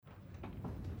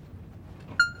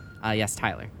Yes,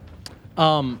 Tyler.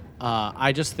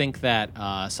 I just think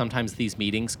that sometimes these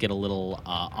meetings get a little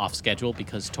off schedule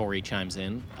because Tori chimes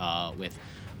in with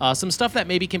some stuff that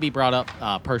maybe can be brought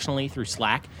up personally through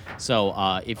Slack.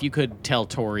 So if you could tell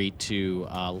Tori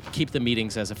to keep the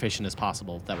meetings as efficient as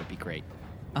possible, that would be great.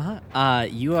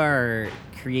 You are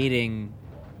creating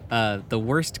the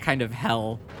worst kind of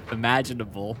hell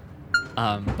imaginable.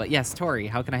 But yes, Tori,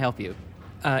 how can I help you?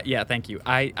 Yeah, thank you.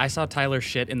 I saw Tyler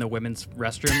shit in the women's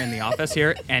restroom in the office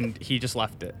here, and he just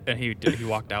left it, and he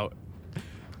walked out.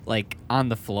 Like, on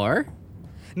the floor?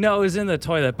 No, it was in the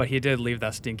toilet, but he did leave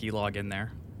that stinky log in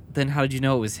there. Then how did you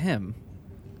know it was him?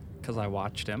 Because I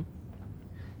watched him.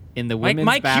 In the women's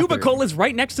my bathroom? cubicle is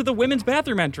right next to the women's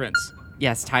bathroom entrance.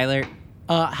 Yes, Tyler.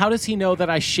 How does he know that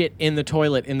I shit in the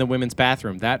toilet in the women's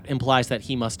bathroom? That implies that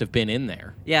he must have been in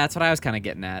there. Yeah, that's what I was kind of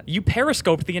getting at. You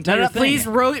periscoped the entire thing.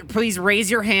 Please raise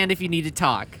your hand if you need to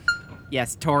talk.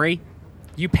 Yes, Tori.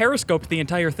 You periscoped the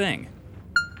entire thing.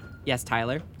 Yes,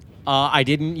 Tyler. I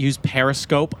didn't use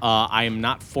Periscope. I am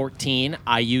not 14.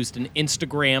 I used an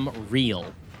Instagram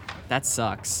Reel. That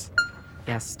sucks.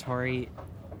 Yes, Tori.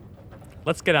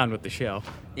 Let's get on with the show.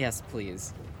 Yes,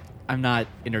 please. I'm not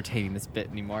entertaining this bit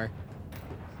anymore.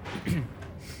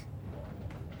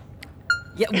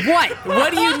 Yeah, what?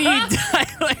 What do you need,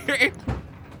 Tyler?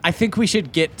 I think we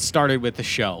should get started with the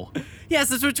show. Yes,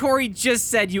 that's what Tori just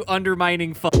said, you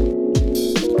undermining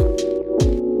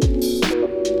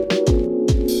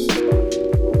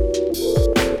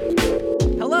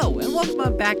Hello, and welcome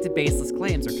on back to Baseless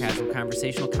Claims, our casual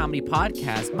conversational comedy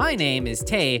podcast. My name is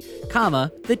Tay,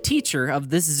 the teacher of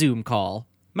this Zoom call.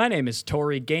 My name is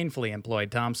Tori, gainfully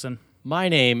employed Thompson. My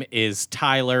name is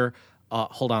Tyler.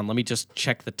 Hold on, let me just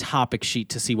check the topic sheet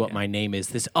to see what my name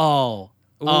is. Oh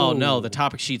no, the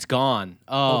topic sheet's gone.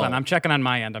 Oh. Hold on, I'm checking on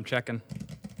my end. I'm checking.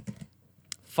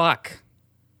 Fuck.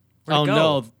 Where'd it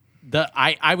go? No,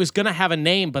 I was gonna have a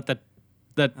name, but the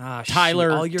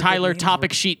Tyler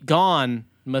topic sheet gone.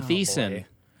 Matheson.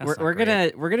 We're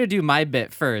gonna do my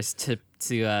bit first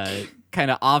to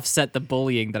kind of offset the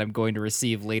bullying that I'm going to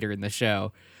receive later in the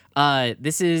show.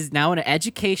 This is now an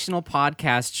educational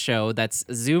podcast show that's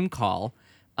a Zoom call,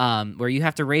 where you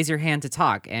have to raise your hand to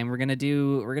talk, and we're gonna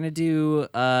do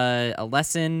a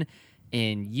lesson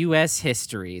in U.S.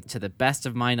 history to the best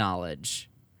of my knowledge.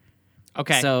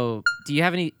 Okay. So, do you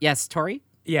have any? Yes, Tori?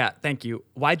 Yeah, thank you.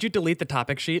 Why'd you delete the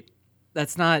topic sheet?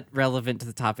 That's not relevant to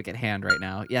the topic at hand right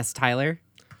now. Yes, Tyler?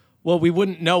 Well, we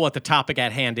wouldn't know what the topic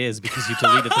at hand is because you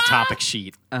deleted the topic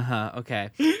sheet. Okay.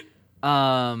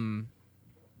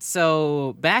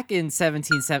 So back in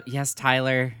 1770, yes,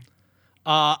 Tyler.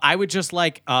 I would just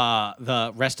like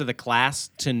the rest of the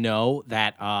class to know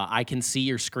that I can see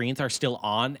your screens are still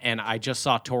on, and I just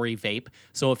saw Tori vape.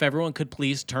 So if everyone could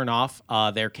please turn off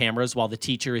their cameras while the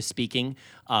teacher is speaking,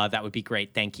 that would be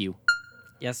great. Thank you.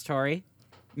 Yes, Tori?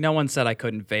 No one said I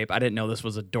couldn't vape. I didn't know this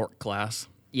was a dork class.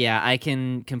 Yeah, I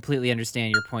can completely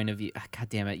understand your point of view. God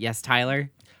damn it. Yes,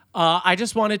 Tyler? I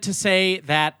just wanted to say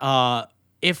that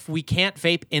if we can't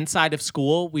vape inside of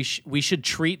school, we should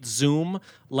treat Zoom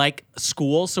like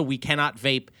school, so we cannot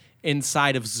vape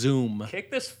inside of Zoom. Kick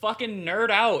this fucking nerd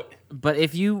out. But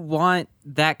if you want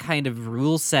that kind of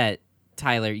rule set,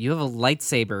 Tyler, you have a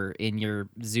lightsaber in your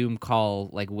Zoom call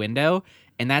window,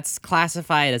 and that's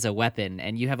classified as a weapon.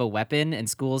 And you have a weapon, and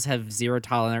schools have zero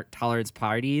tolerance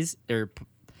parties or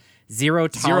zero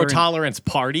tolerance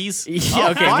parties. Yeah,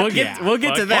 okay, we'll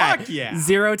get to that. Fuck yeah.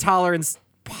 Zero tolerance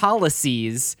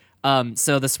policies.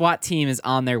 So the SWAT team is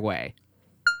on their way.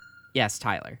 Yes,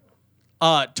 Tyler.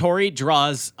 Tori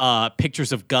draws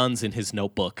pictures of guns in his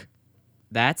notebook.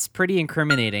 That's pretty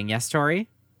incriminating. Yes, Tori?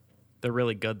 They're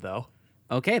really good, though.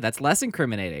 Okay, that's less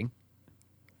incriminating.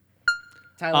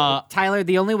 Tyler,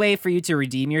 the only way for you to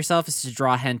redeem yourself is to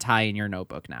draw hentai in your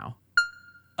notebook now.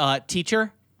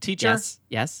 Teacher?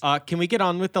 Yes. Can we get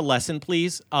on with the lesson,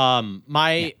 please?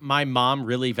 My mom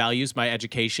really values my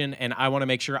education, and I want to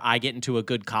make sure I get into a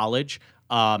good college.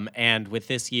 And with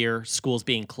this year, school's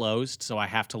being closed, so I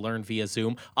have to learn via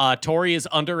Zoom. Tori is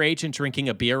underage and drinking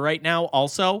a beer right now,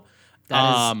 also.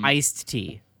 That is iced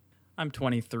tea. I'm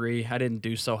 23. I didn't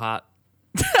do so hot.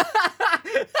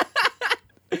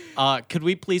 Could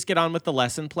we please get on with the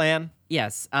lesson plan?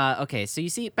 Yes. Okay, so you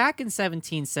see, back in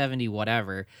 1770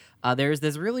 whatever, there's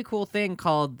this really cool thing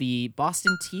called the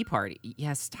Boston Tea Party.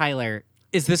 Yes, Tyler.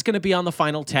 Is this going to be on the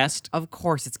final test? Of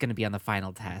course it's going to be on the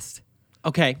final test.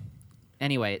 Okay.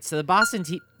 Anyway, so the Boston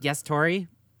Tea... Yes, Tori?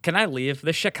 Can I leave?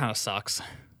 This shit kind of sucks.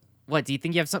 What, do you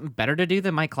think you have something better to do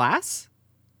than my class?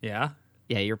 Yeah?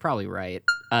 Yeah, you're probably right.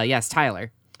 Yes,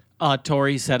 Tyler.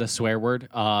 Tori said a swear word.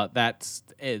 That's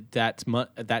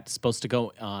supposed to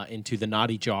go into the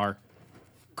naughty jar.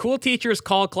 Cool teachers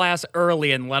call class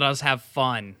early and let us have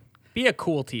fun. Be a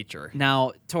cool teacher.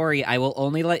 Now, Tori, I will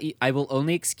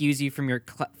only excuse you from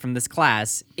from this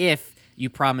class if you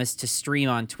promise to stream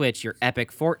on Twitch your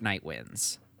epic Fortnite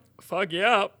wins. Fuck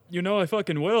yeah. You know I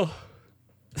fucking will.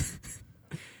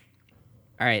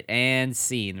 All right, and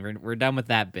scene. We're done with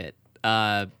that bit.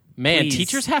 Man, please.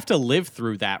 teachers have to live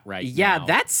through that now. Yeah,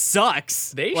 that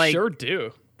sucks. They Like, sure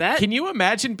do. That Can you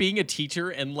imagine being a teacher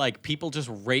and like people just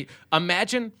rate?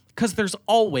 Imagine, because there's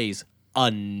always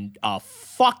a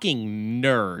fucking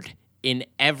nerd in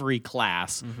every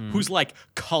class who's like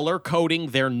color coding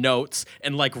their notes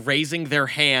and like raising their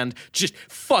hand just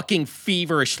fucking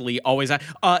feverishly always.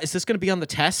 Is this going to be on the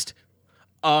test?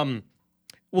 Will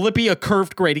it be a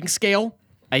curved grading scale?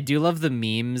 I do love the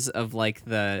memes of like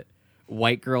the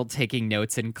white girl taking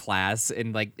notes in class,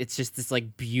 and like it's just this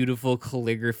like beautiful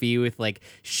calligraphy with like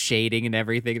shading and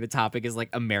everything. The topic is like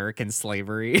American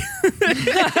slavery.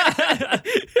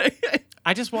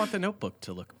 I just want the notebook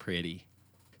to look pretty.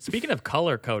 Speaking of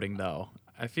color coding, though,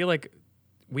 I feel like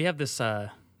we have this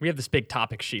big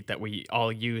topic sheet that we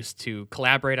all use to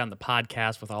collaborate on the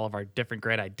podcast with all of our different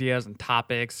great ideas and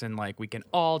topics, and like we can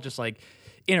all just like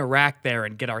interact there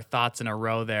and get our thoughts in a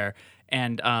row there.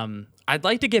 And I'd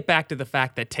like to get back to the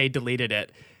fact that Tay deleted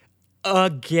it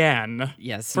again.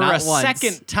 Yes, For not a once,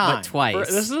 second time. but twice.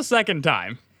 This is the second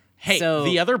time. Hey, So,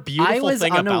 the other I beautiful was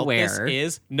thing unaware. about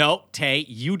this is, no, Tay,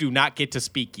 you do not get to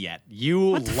speak yet.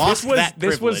 You lost that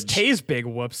This was privilege. Tay's big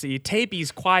whoopsie. Tay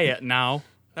be's quiet now.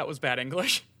 That was bad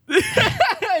English.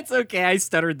 It's okay. I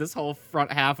stuttered this whole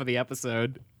front half of the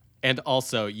episode. And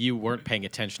also, you weren't paying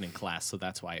attention in class, so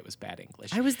that's why it was bad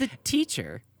English. I was the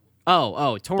teacher.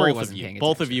 Oh, Tori Both wasn't of paying you, attention.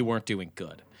 both of you weren't doing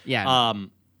good. Yeah.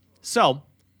 So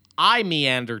I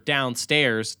meander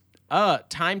downstairs.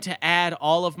 Time to add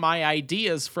all of my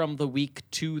ideas from the week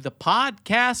to the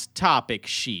podcast topic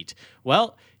sheet.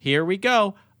 Well, here we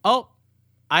go. Oh,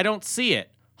 I don't see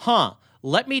it. Huh.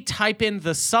 Let me type in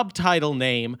the subtitle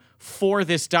name for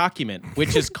this document,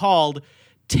 which is called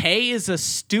Tay is a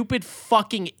stupid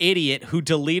fucking idiot who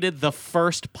deleted the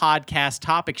first podcast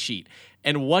topic sheet.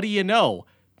 And what do you know?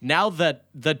 Now that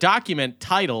the document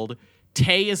titled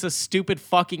Tay is a stupid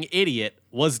fucking idiot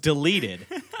was deleted.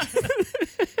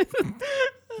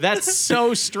 That's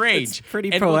so strange. It's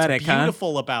pretty and poetic, what's huh?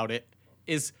 beautiful about it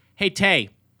is, hey, Tay,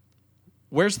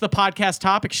 where's the podcast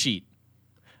topic sheet? ...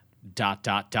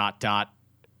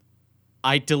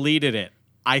 I deleted it.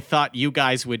 I thought you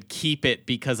guys would keep it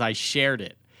because I shared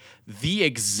it. The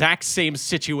exact same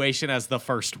situation as the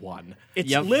first one. It's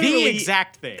Yep. literally the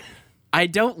exact thing. I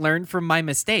don't learn from my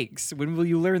mistakes. When will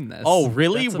you learn this? Oh,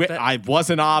 really? That's a bit- I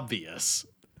wasn't obvious.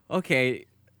 okay.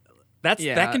 That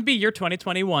Yeah. can be your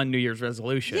 2021 New Year's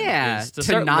resolution. Yeah, is to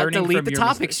start not learning delete from the your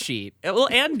topics mistakes. sheet. Well,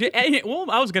 and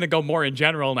I was gonna go more in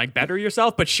general and like better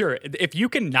yourself, but sure, if you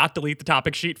can not delete the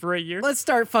topic sheet for a year, Let's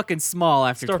start fucking small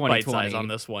after start 2020. bite size on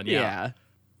this one. Yeah.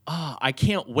 Oh, I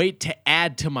can't wait to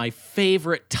add to my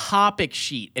favorite topic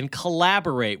sheet and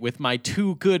collaborate with my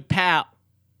two good pal.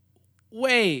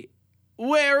 Wait,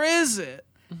 where is it?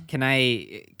 Can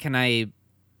I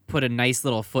put a nice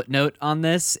little footnote on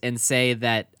this and say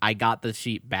that I got the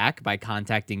sheet back by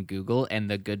contacting Google,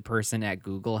 and the good person at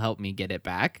Google helped me get it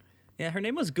back? Yeah, her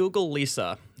name was Google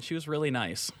Lisa. She was really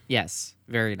nice. Yes,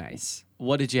 very nice.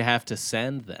 What did you have to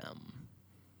send them?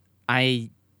 I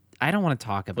don't want to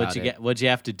talk about What'd you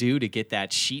have to do to get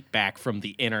that sheet back from the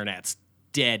internet's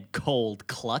dead cold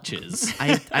clutches?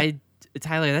 I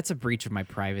Tyler, that's a breach of my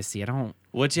privacy. I don't.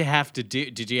 What'd you have to do?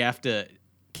 Did you have to?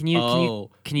 Can you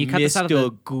cut this out of Mr. the?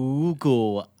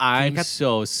 Google, I'm cut-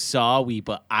 so sorry,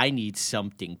 but I need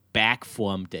something back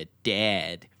from the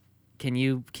dead. Can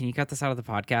you cut this out of the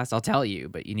podcast? I'll tell you,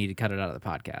 but you need to cut it out of the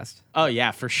podcast. Oh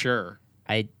yeah, for sure.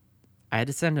 I had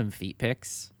to send him feet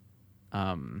pics.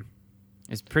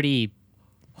 It's pretty.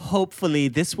 Hopefully,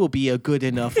 this will be a good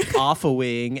enough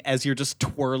offering as you're just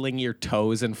twirling your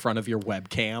toes in front of your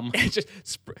webcam. It's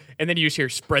just and then you just hear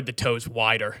spread the toes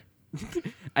wider.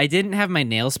 I didn't have my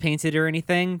nails painted or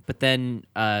anything, but then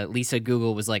Lisa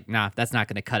Google was like, "Nah, that's not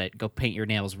gonna cut it. Go paint your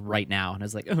nails right now." And I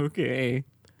was like, "Okay."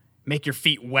 Make your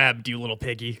feet webbed, you little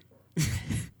piggy.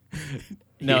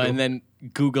 No, and then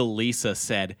Google Lisa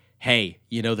said, hey,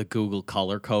 you know the Google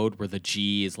color code where the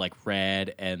G is like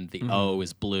red and the O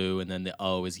is blue and then the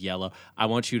O is yellow? I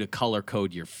want you to color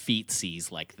code your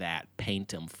feetsies like that. Paint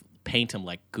them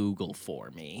like Google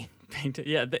for me.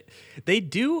 Yeah, they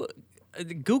do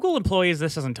Google employees,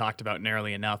 this isn't talked about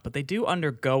nearly enough, but they do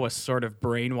undergo a sort of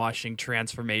brainwashing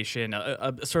transformation,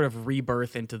 a sort of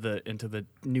rebirth into the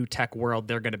new tech world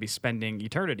they're going to be spending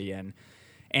eternity in.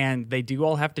 And they do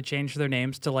all have to change their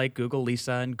names to like Google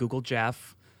Lisa and Google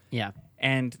Jeff. Yeah.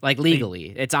 And Like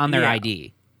legally. It's on their Yeah.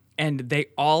 ID. And they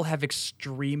all have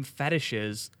extreme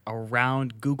fetishes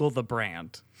around Google the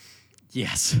brand.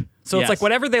 Yes. So it's like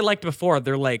whatever they liked before,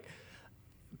 they're like,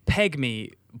 peg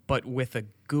me, but with a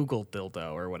Google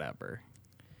dildo or whatever.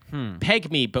 Peg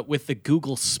me, but with the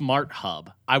Google Smart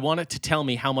Hub. I want it to tell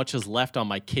me how much is left on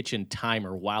my kitchen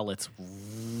timer while it's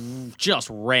just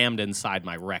rammed inside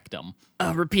my rectum.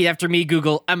 Repeat after me,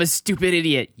 Google. I'm a stupid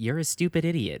idiot. You're a stupid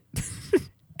idiot.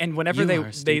 And whenever You they are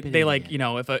a stupid like, idiot. you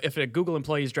know, if a Google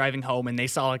employee is driving home and they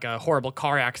saw like a horrible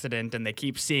car accident and they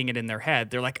keep seeing it in their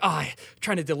head, they're like, I'm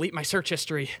trying to delete my search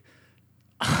history.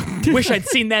 Wish I'd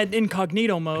seen that in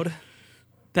incognito mode.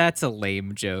 That's a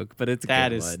lame joke, but it's a That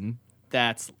good is- one.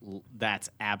 That's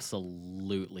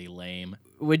absolutely lame.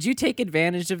 Would you take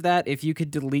advantage of that if you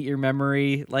could delete your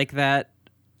memory like that?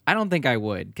 I don't think I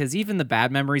would, because even the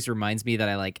bad memories reminds me that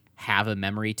I like have a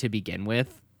memory to begin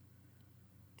with.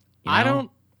 You know?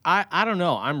 I don't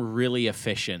know. I'm really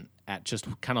efficient at just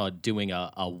kind of doing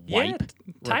a wipe.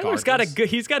 Tyler's got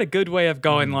he's got a good way of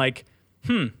going like,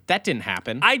 That didn't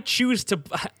happen. I choose,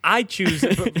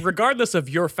 regardless of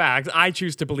your facts, I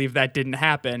choose to believe that didn't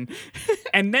happen.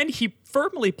 And then he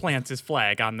firmly plants his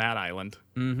flag on that island.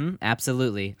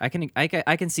 Absolutely. I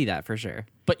can see that for sure.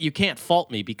 But you can't fault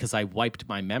me because I wiped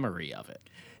my memory of it.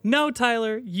 No,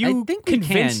 Tyler, you I think we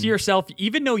convinced can. yourself,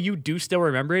 even though you do still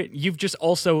remember it, you've just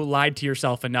also lied to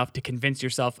yourself enough to convince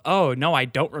yourself, oh, no, I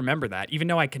don't remember that. Even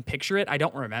though I can picture it, I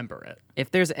don't remember it.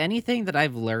 If there's anything that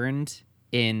I've learned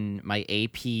in my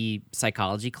AP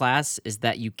psychology class is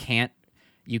that you can't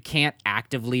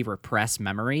actively repress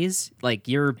memories. Like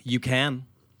you can.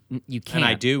 can't. And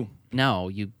I do. No,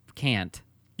 you can't.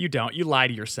 You don't. You lie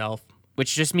to yourself.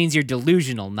 Which just means you're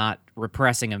delusional, not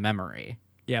repressing a memory.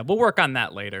 Yeah, we'll work on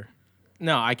that later.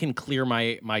 No, I can clear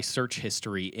my search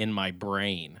history in my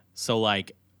brain. So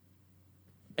like,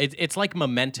 it's like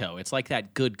Memento. It's like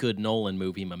that good Nolan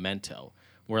movie Memento,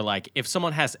 where like if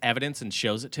someone has evidence and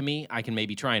shows it to me, I can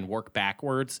maybe try and work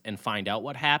backwards and find out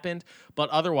what happened. But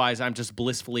otherwise, I'm just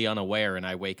blissfully unaware, and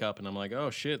I wake up and I'm like,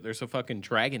 oh shit, there's a fucking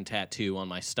dragon tattoo on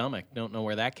my stomach. Don't know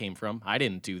where that came from. I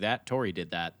didn't do that. Tori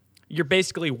did that. You're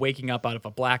basically waking up out of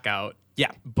a blackout,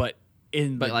 Yeah, but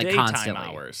in the like daytime constantly.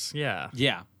 hours. Yeah.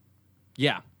 yeah.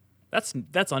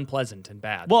 That's unpleasant and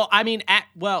bad. Well, I mean,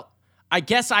 I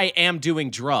guess I am doing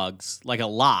drugs, like a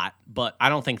lot, but I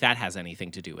don't think that has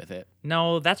anything to do with it.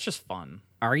 no, that's just fun.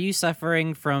 Are you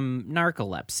suffering from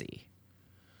narcolepsy?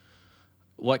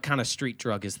 What kind of street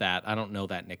drug is that? I don't know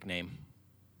that nickname.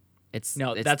 It's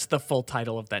That's the full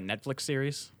title of that Netflix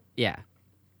series. yeah.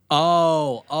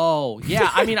 Oh, yeah.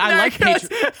 I mean, I like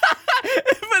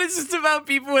But it's just about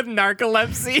people with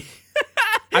narcolepsy.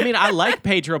 I like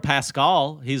Pedro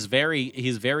Pascal. He's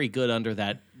very good under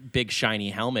that big shiny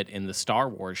helmet in the Star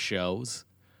Wars shows.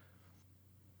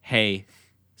 Hey,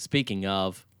 speaking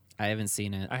of, I haven't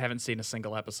seen it. I haven't seen a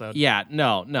single episode. yeah,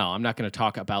 no, I'm not going to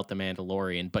talk about The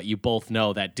Mandalorian, but you both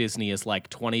know that Disney is like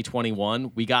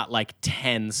 2021. We got like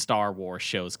 10 Star Wars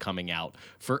shows coming out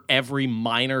for every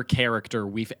minor character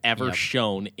we've ever Yep.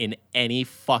 shown in any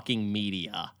fucking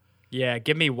media. Yeah,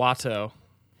 give me Watto.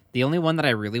 The only one that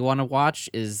I really want to watch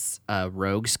is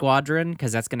Rogue Squadron,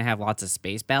 because that's going to have lots of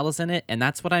space battles in it, and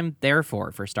that's what I'm there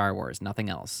for Star Wars, nothing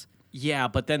else. Yeah,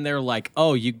 but then they're like,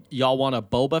 oh, y'all want a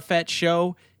Boba Fett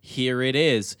show? Here it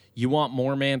is. You want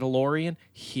more Mandalorian?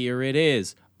 Here it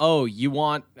is. Oh, you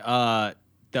want the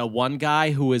one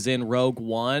guy who was in Rogue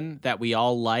One that we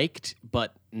all liked,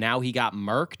 but now he got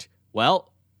murked?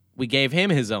 Well, we gave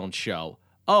him his own show.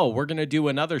 Oh, we're going to do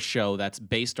another show that's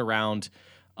based around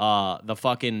the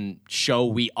fucking show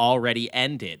we already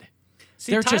ended.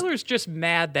 See, They're just- Tyler's just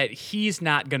mad that he's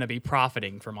not going to be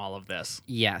profiting from all of this.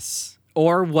 Yes.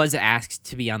 Or was asked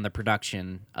to be on the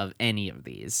production of any of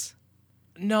these.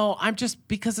 No, I'm just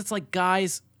because it's like,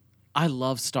 guys, I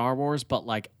love Star Wars, but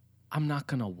like, I'm not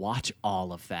gonna watch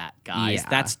all of that, guys. Yeah.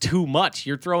 That's too much.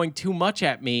 You're throwing too much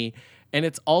at me, and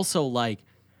it's also like,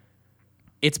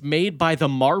 it's made by the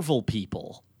Marvel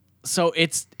people, so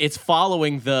it's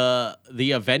following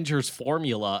the Avengers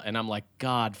formula, and I'm like,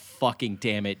 God fucking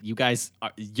damn it, you guys,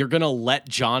 you're gonna let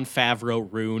Jon Favreau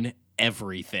ruin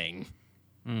everything.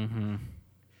 Mm-hmm.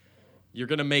 You're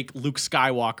going to make Luke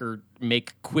Skywalker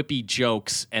make quippy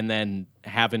jokes and then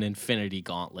have an Infinity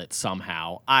Gauntlet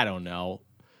somehow. I don't know.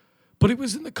 But it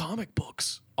was in the comic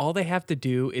books. All they have to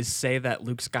do is say that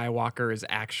Luke Skywalker is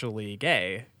actually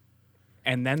gay.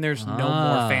 and then there's no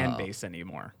more fan base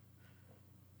anymore.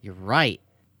 You're right.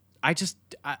 I just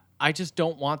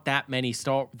don't want that many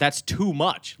Star. That's too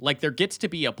much. Like there gets to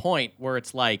be a point where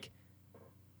it's like,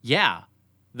 yeah,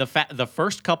 the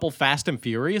first couple Fast and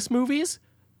Furious movies,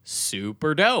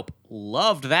 super dope,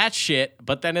 loved that shit.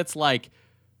 But then it's like,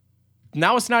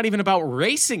 now it's not even about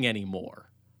racing anymore.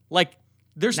 Like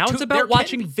there's now it's about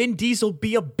watching Vin Diesel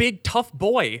be a big tough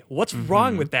boy. What's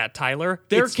wrong with that, Tyler?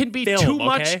 There It's can be film, too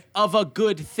much okay? of a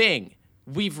good thing.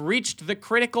 We've reached the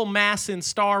critical mass in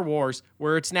Star Wars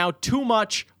where it's now too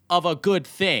much of a good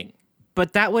thing.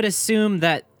 But that would assume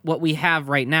that what we have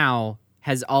right now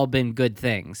has all been good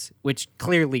things, which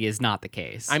clearly is not the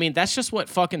case. I mean, that's just what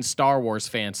fucking Star Wars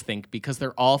fans think because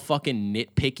they're all fucking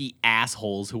nitpicky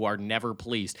assholes who are never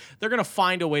pleased. They're going to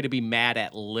find a way to be mad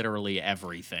at literally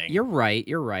everything. You're right.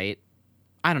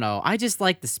 I don't know. I just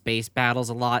like the space battles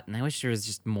a lot, and I wish there was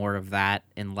just more of that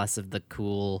and less of the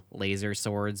cool laser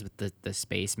swords with the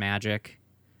space magic.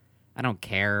 I don't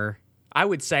care. I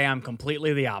would say I'm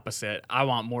completely the opposite. I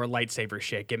want more lightsaber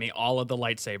shit. Give me all of the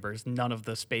lightsabers, none of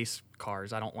the space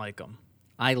cars. I don't like them.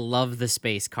 I love the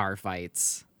space car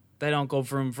fights. They don't go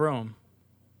vroom vroom.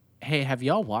 Hey, have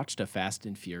y'all watched a Fast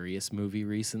and Furious movie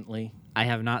recently? I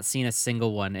have not seen a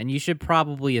single one, and you should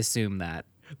probably assume that.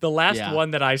 The last Yeah.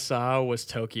 one that I saw was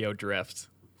Tokyo Drift.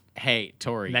 Hey,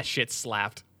 Tori. And that shit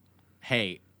slapped.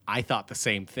 Hey, I thought the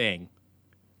same thing.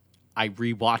 I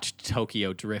rewatched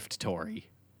Tokyo Drift, Tori.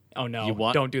 Oh no, You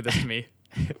want- don't do this to me.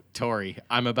 Tori,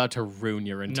 I'm about to ruin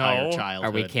your entire No. childhood.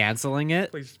 Are we canceling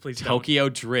it? Please don't. Tokyo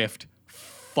Drift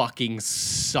fucking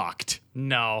sucked.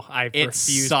 No, I It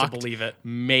refuse sucked to believe it.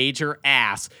 major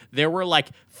ass. There were like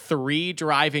 3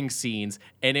 driving scenes,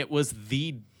 and it was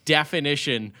the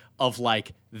definition of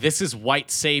like, this is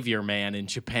white savior man in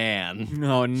Japan.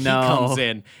 Oh, He no. comes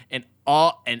in, and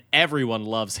everyone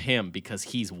loves him because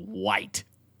he's white,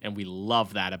 and we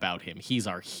love that about him. He's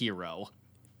our hero.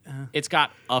 It's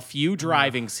got a few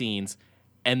driving scenes,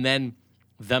 and then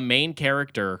the main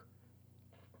character.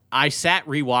 I sat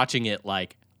rewatching it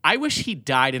like, I wish he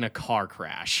died in a car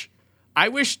crash. I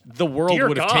wish the world Dear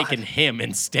would have God. taken him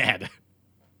instead.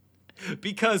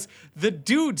 Because the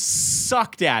dude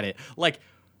sucked at it. Like,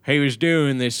 he was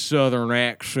doing this southern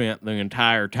accent the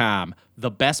entire time. The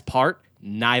best part,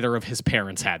 neither of his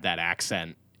parents had that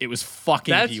accent. It was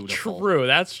fucking That's beautiful. true.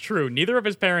 That's true. Neither of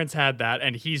his parents had that,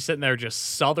 and he's sitting there just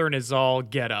southern as all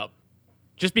get up.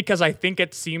 Just because I think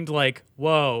it seemed like,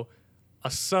 whoa, a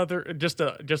southern, just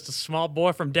a small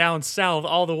boy from down south,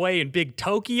 all the way in big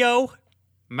Tokyo,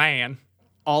 man.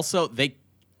 Also,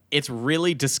 it's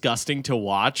really disgusting to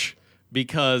watch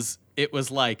because it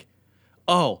was like,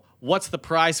 oh, what's the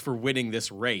prize for winning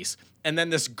this race? And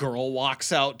then this girl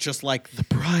walks out just like, the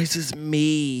prize is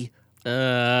me.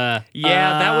 Yeah,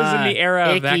 that was in the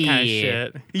era of that kind of icky.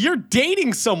 shit. You're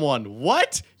dating someone.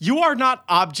 What? You are not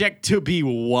object to be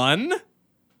won?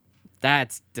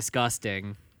 That's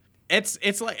disgusting.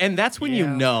 It's like, and that's when you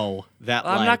Yeah. know that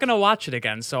I'm like, not gonna watch it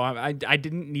again, so I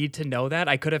didn't need to know that.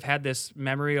 I could have had this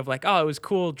memory of like, oh, it was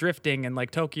cool drifting and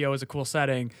like Tokyo is a cool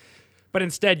setting, but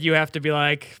instead you have to be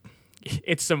like,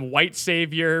 it's some white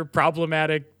savior,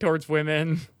 problematic towards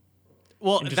women.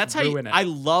 Well, and just that's how ruin it. I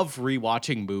love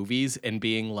rewatching movies and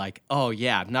being like, oh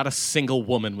yeah, not a single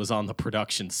woman was on the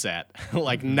production set.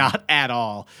 Like not at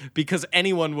all. Because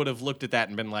anyone would have looked at that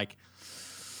and been like,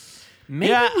 Maybe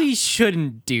Yeah. we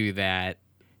shouldn't do that.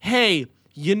 hey,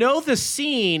 you know the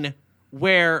scene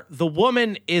where the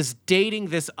woman is dating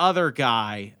this other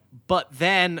guy, but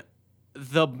then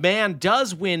the man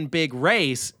does win big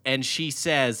race and she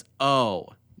says, oh,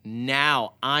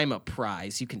 now I'm a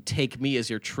prize. You can take me as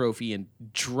your trophy and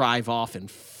drive off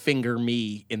and finger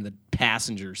me in the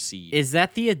passenger seat. Is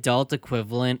that the adult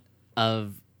equivalent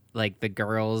of like the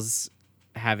girls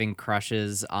having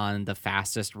crushes on the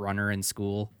fastest runner in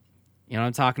school? You know what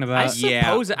I'm talking about?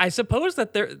 Yeah. I suppose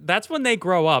that that's when they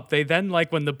grow up. They then like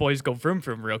when the boys go vroom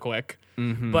vroom real quick.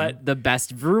 But The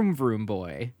best vroom vroom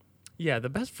boy. yeah, the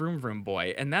best vroom vroom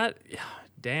boy, and that,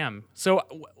 damn. So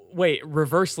wait,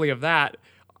 reversely of that,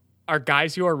 are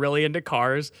guys who are really into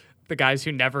cars the guys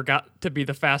who never got to be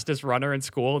the fastest runner in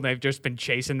school, and they've just been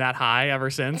chasing that high ever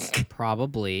since?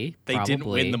 Probably. They didn't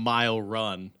win the mile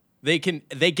run. They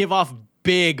give off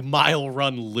big mile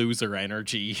run loser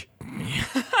energy.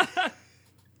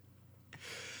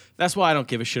 That's why I don't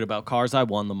give a shit about cars. I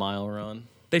won the mile run.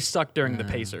 They suck during the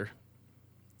pacer.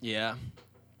 Yeah.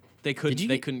 They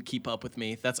couldn't keep up with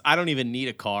me. I don't even need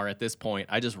a car at this point.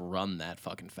 I just run that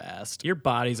fucking fast. Your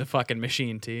body's a fucking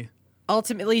machine, T.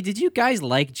 Ultimately, did you guys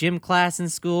like gym class in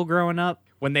school growing up?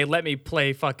 When they let me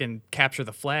play fucking capture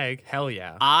the flag, hell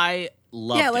yeah. I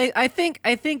Loved Yeah, it. like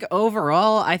I think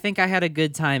overall, I think I had a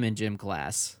good time in gym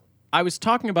class. I was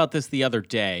talking about this the other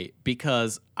day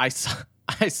because I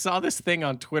saw this thing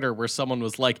on Twitter where someone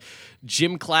was like,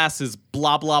 gym class is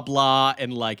blah, blah, blah,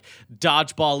 and like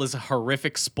dodgeball is a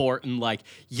horrific sport. And like,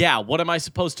 yeah, what am I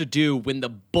supposed to do when the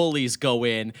bullies go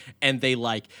in and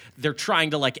they're trying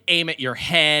to like aim at your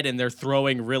head and they're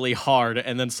throwing really hard?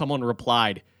 And then someone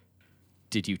replied,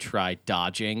 did you try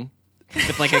dodging?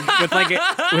 With like a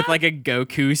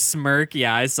Goku smirk.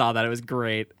 Yeah, I saw that. It was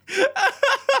great.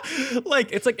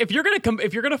 Like, It's like if you're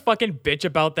gonna fucking bitch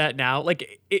about that now,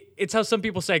 like it's how some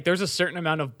people say like, there's a certain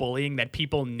amount of bullying that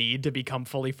people need to become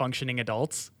fully functioning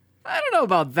adults. I don't know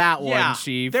about that yeah, one,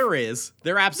 Chief. there is.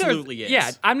 There absolutely is.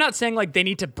 Yeah, I'm not saying like they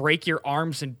need to break your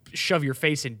arms and shove your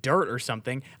face in dirt or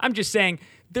something. I'm just saying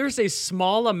there's a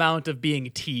small amount of being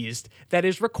teased that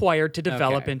is required to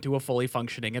develop Okay. into a fully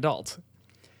functioning adult.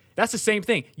 That's the same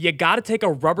thing. You got to take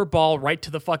a rubber ball right to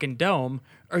the fucking dome,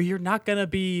 or you're not gonna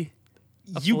be.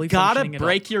 You gotta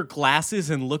break your glasses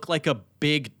and look like a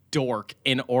big dork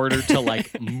in order to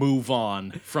like move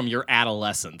on from your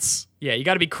adolescence. Yeah, you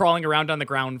got to be crawling around on the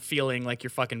ground feeling like you're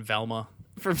fucking Velma.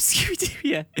 From Scooby-Doo.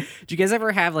 Yeah. Do you guys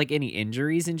ever have like any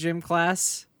injuries in gym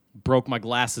class? Broke my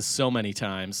glasses so many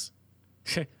times.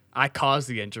 I caused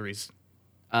the injuries.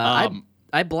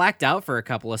 I blacked out for a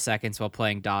couple of seconds while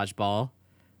playing dodgeball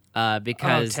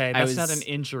because Okay, I that's was. not an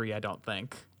injury, I don't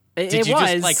think. It Did you was.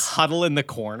 just like huddle in the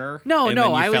corner? No, and no,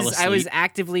 then you I fell was asleep?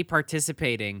 actively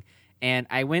participating, and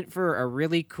I went for a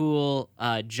really cool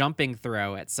jumping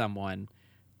throw at someone.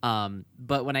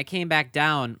 But when I came back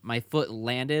down, my foot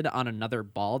landed on another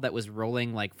ball that was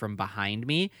rolling like from behind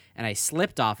me, and I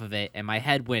slipped off of it, and my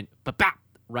head went ba-bap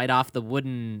right off the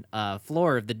wooden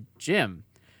floor of the gym.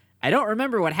 I don't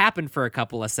remember what happened for a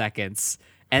couple of seconds,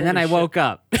 and then I Holy woke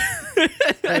up.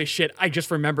 Holy shit, I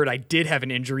just remembered I did have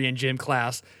an injury in gym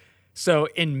class. So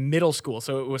in middle school,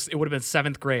 it would have been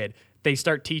 7th grade, they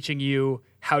start teaching you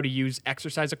how to use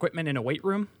exercise equipment in a weight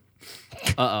room.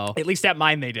 Uh-oh. At least at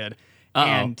mine they did. Uh-oh.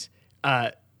 And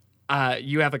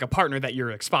you have like a partner that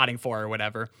you're like spotting for or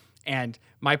whatever. And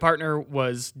my partner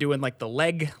was doing like the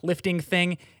leg lifting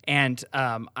thing, and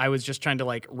I was just trying to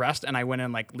like rest, and I went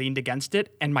and like leaned against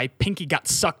it, and my pinky got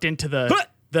sucked into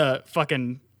the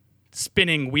fucking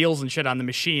spinning wheels and shit on the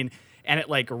machine, and it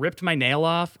like ripped my nail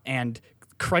off and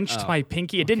crunched my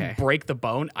pinky. It okay. didn't break the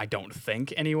bone, I don't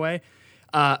think, anyway.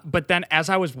 But then as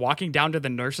I was walking down to the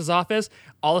nurse's office,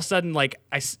 all of a sudden, like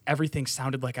everything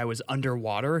sounded like I was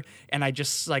underwater, and I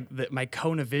just like my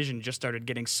cone of vision just started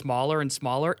getting smaller and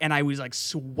smaller, and I was like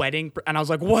sweating, and I was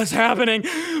like, "What's happening?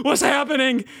 What's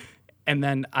happening?" And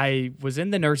then I was in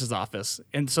the nurse's office,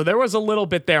 and so there was a little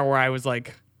bit there where I was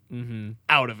like,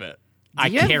 out of it. I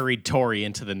you have- carried Tori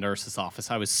into the nurse's office.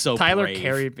 I was so Tyler brave.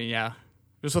 carried me, yeah,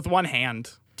 just with one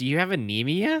hand. Do you have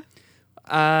anemia?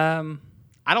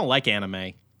 I don't like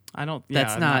anime. I don't. Yeah,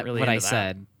 That's I'm not really what I into that.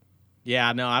 said.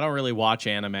 Yeah, no, I don't really watch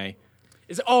anime.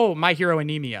 My Hero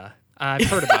Anemia. I've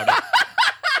heard about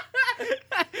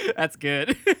it. That's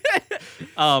good.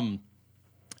 I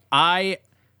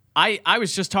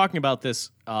was just talking about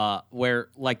this where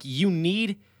like you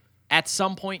need at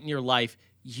some point in your life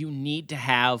you need to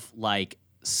have like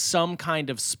some kind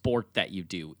of sport that you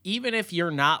do. Even if you're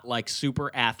not like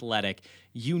super athletic,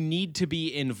 you need to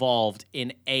be involved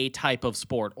in a type of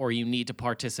sport or you need to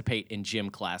participate in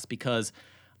gym class because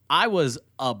I was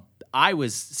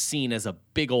seen as a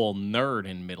big old nerd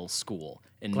in middle school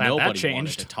and Glad that nobody wanted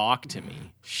changed. to talk to me.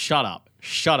 Shut up.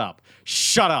 Shut up.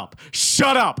 Shut up.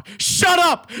 Shut up. Shut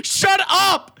up. Shut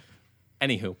up.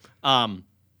 Anywho,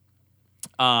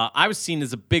 I was seen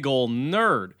as a big old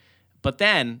nerd, but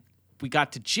then we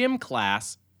got to gym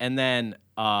class, and then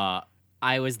I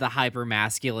was the hyper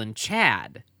masculine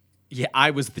Chad. yeah,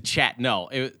 I was the chat. No,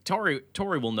 Tori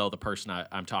will know the person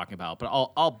I'm talking about, but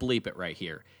I'll bleep it right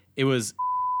here. It was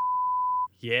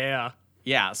Yeah.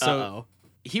 yeah. So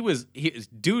Uh-oh.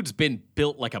 dude's been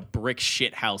built like a brick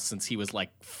shit house since he was like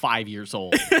 5 years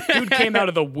old. Dude came out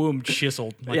of the womb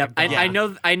chiseled. Like Yeah, a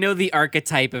dog. I know the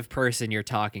archetype of person you're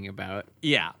talking about.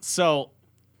 Yeah. So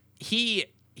he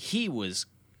was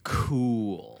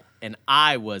cool and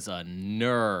I was a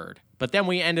nerd. But then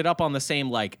we ended up on the same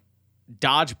like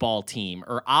dodgeball team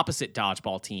or opposite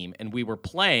dodgeball team and we were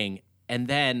playing and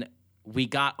then we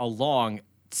got along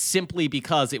simply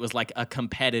because it was like a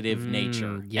competitive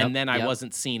nature. yep, And then I yep.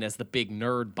 wasn't seen as the big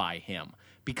nerd by him.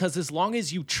 Because as long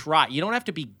as you try, you don't have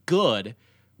to be good,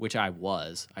 which I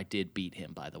was. I did beat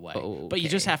him, by the way. Oh, But you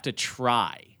just okay. have to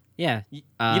try. Yeah. You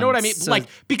know what I mean? So- Like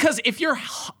because if you're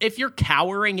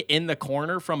cowering in the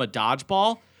corner from a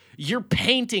dodgeball, you're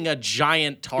painting a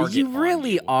giant target. You on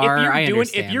really you. are. I If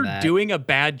understand you're that. doing a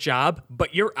bad job,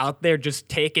 but you're out there just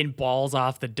taking balls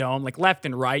off the dome, like left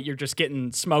and right, you're just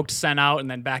getting smoked, sent out, and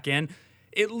then back in.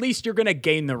 At least you're gonna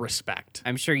gain the respect.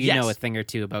 I'm sure you Yes. know a thing or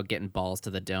two about getting balls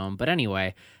to the dome. But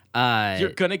anyway, You're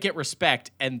gonna get respect,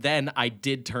 and then I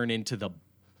did turn into the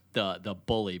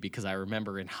bully because I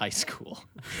remember in high school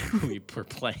we were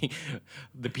playing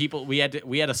the people we had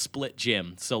a split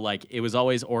gym, so like it was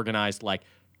always organized like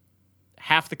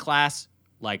half the class,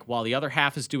 like while the other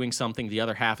half is doing something, the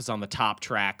other half is on the top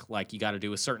track. Like you got to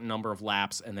do a certain number of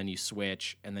laps, and then you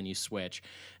switch, and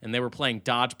they were playing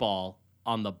dodgeball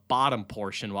on the bottom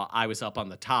portion while I was up on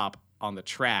the top on the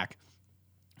track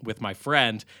with my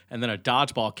friend, and then a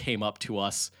dodgeball came up to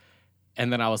us,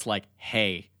 and then I was like,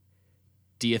 hey,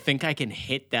 do you think I can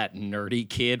hit that nerdy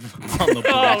kid on the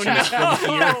bleachers from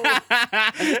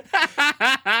here?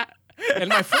 And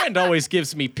my friend always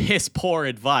gives me piss poor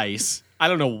advice. I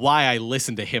don't know why I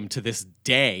listen to him to this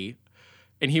day.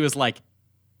 And he was like,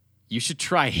 you should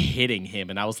try hitting him.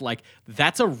 And I was like,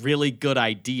 that's a really good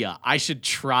idea. I should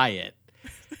try it.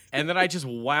 And then I just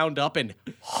wound up and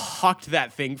hucked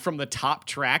that thing from the top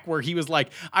track where he was like,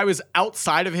 I was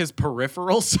outside of his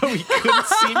peripheral, so he couldn't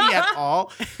see me at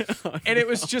all. And it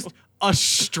was just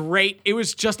it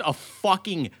was just a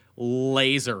fucking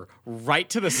laser right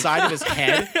to the side of his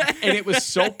head. And it was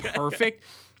so perfect.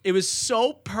 It was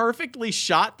so perfectly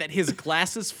shot that his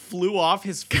glasses flew off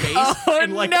his face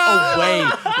and like away.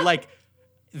 Like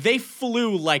they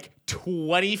flew like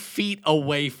 20 feet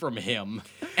away from him.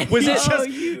 And Was it-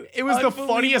 it was the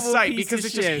funniest unbelievable sight piece because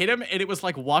of it just shit. hit him, and it was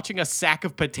like watching a sack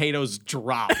of potatoes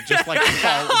drop, just like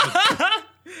fall.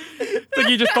 It's like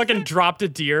you just fucking dropped a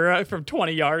deer from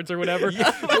 20 yards or whatever.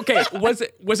 Okay, was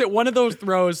it one of those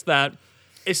throws that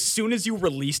as soon as you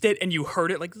released it and you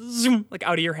heard it like zoom, like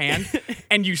out of your hand,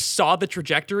 and you saw the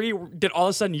trajectory, did all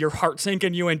of a sudden your heart sink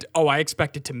and you went, oh, I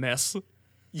expected to miss?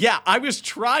 Yeah, I was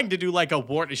trying to do like a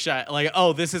warning shot, like,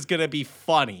 oh, this is gonna be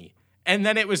funny. And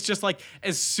then it was just like,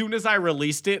 as soon as I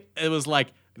released it, it was like,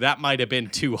 that might have been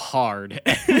too hard.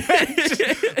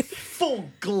 Just full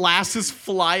glasses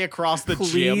fly across the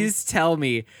gym. Please tell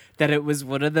me that it was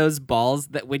one of those balls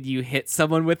that when you hit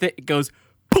someone with it, it goes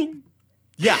boom.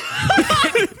 Yeah.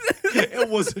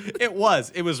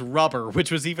 It was rubber,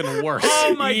 which was even worse.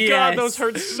 Oh my Yes. god, those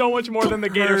hurt so much more than the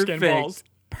gator skin Perfect. balls.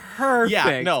 Perfect.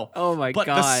 Yeah, no. Oh my but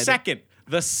god.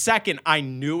 the second I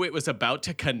knew it was about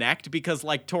to connect, because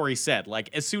like Tori said, like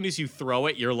as soon as you throw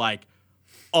it, you're like,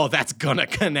 oh, that's gonna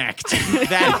connect.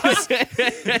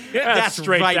 That's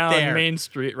straight right down there. Main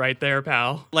Street right there,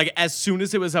 pal. Like as soon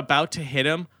as it was about to hit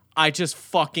him, I just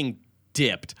fucking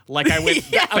dipped. Like I went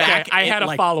back. Okay, I and, had a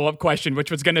like, follow-up question,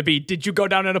 which was going to be, did you go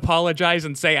down and apologize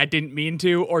and say I didn't mean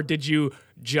to, or did you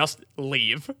just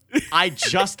leave? I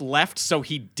just left so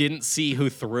he didn't see who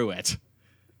threw it.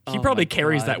 He probably my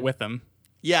carries God. that with him.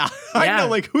 Yeah, I Yeah. know.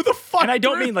 Like who the fuck? And I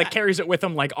don't threw mean like that? carries it with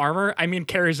him like armor. I mean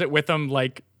carries it with him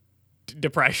like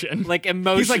depression. Like He's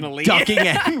emotionally. like ducking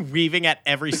and weaving at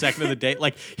every second of the day.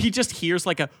 Like he just hears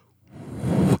like a,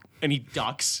 and he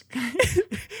ducks.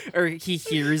 Or he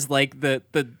hears like the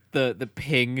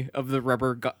ping of the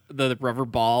rubber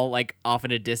ball like off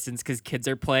in a distance because kids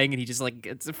are playing, and he just like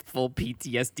gets a full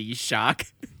PTSD shock.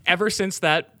 Ever since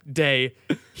that day,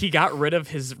 he got rid of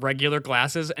his regular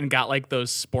glasses and got like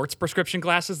those sports prescription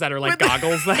glasses that are like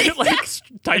goggles that like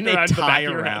tighten And they around the back tie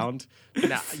of your head. around.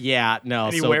 No, yeah, no.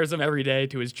 And he so wears them every day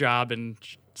to his job in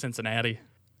Cincinnati.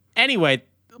 anyway,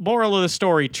 moral of the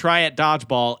story: try at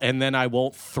dodgeball, and then I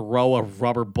won't throw a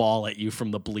rubber ball at you from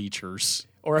the bleachers.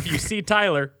 Or if you see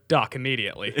Tyler, duck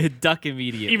immediately. Duck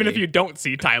immediately. Even if you don't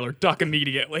see Tyler, duck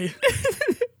immediately.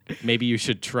 Maybe you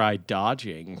should try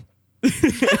dodging.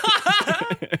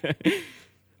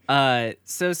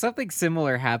 So something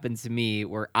similar happened to me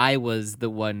where I was the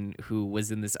one who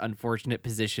was in this unfortunate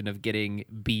position of getting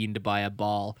beaned by a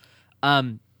ball.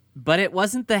 But it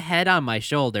wasn't the head on my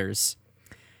shoulders.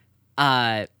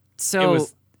 So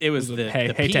It was the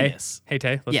hey, penis. Tay. Hey,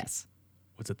 Tay. Listen. yes.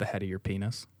 Was it the head of your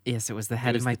penis? Yes, it was the head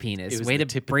of was my the- penis. it was Way the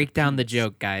to tip of the break down the penis.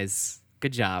 joke, guys.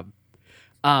 Good job.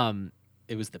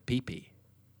 It was the pee-pee.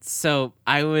 So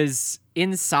I was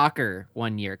in soccer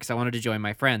one year because I wanted to join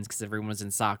my friends because everyone was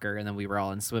in soccer and then we were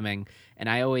all in swimming. And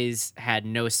I always had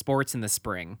no sports in the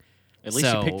spring. At least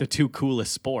So- you picked the two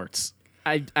coolest sports.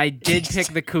 I did pick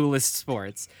the coolest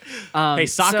sports. Hey,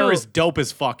 soccer so- is dope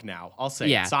as fuck now. I'll say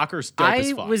Yeah. it. Soccer's dope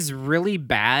as I fuck. was really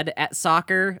bad at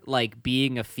soccer, like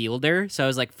being a fielder. So I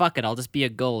was like, fuck it, I'll just be a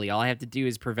goalie. All I have to do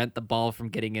is prevent the ball from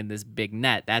getting in this big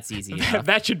net. That's easy enough.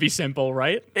 That should be simple,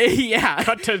 right? Yeah.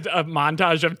 Cut to a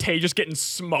montage of Tay just getting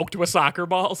smoked with soccer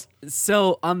balls.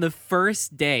 So on the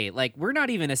first day, like we're not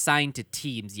even assigned to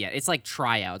teams yet. It's like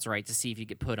tryouts, right? To see if you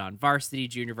get put on varsity,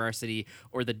 junior varsity,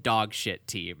 or the dog shit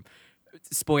team.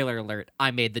 Spoiler alert,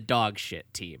 I made the dog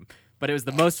shit team. But it was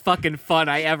the most fucking fun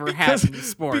I ever had in the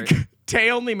sport. Tay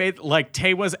only made, like,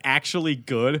 Tay was actually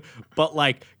good, but,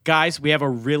 like, guys, we have a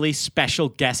really special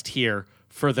guest here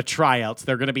for the tryouts.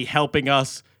 They're going to be helping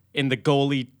us in the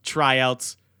goalie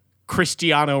tryouts,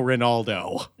 Cristiano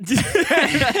Ronaldo.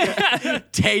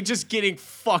 Tay just getting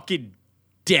fucking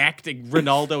decked, and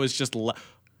Ronaldo is just, are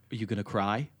you going to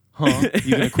cry? Huh?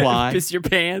 You going to cry? Piss your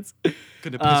pants.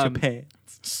 Going to piss your pants?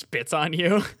 Spits on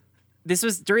you. This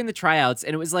was during the tryouts,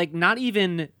 and it was like not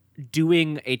even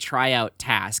doing a tryout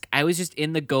task. I was just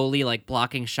in the goalie, like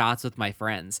blocking shots with my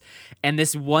friends. And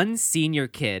this one senior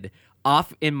kid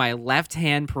off in my left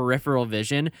hand peripheral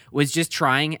vision was just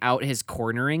trying out his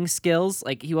cornering skills.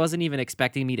 Like he wasn't even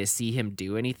expecting me to see him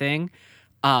do anything.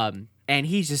 And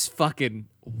he just fucking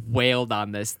wailed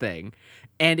on this thing.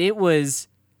 And it was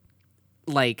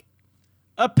like,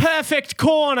 A perfect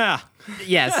corner.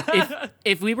 yes,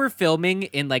 if we were filming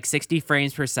in like 60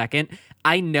 frames per second,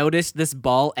 I noticed this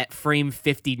ball at frame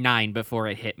 59 before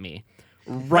it hit me.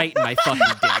 Right in my fucking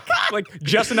dick. Like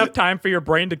just enough time for your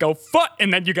brain to go foot,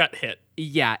 and then you got hit.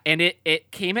 Yeah, and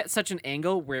it came at such an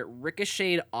angle where it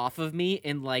ricocheted off of me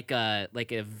in like a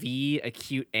V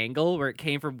acute angle where it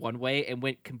came from one way and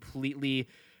went completely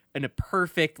in a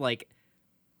perfect like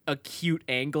acute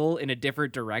angle in a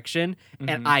different direction,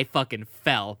 and I fucking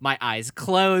fell. My eyes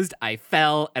closed, I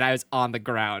fell, and I was on the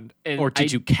ground. And Or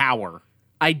did you cower?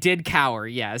 I did cower,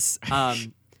 yes.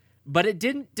 But it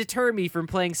didn't deter me from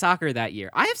playing soccer that year.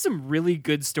 I have some really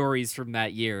good stories from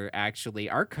that year, actually.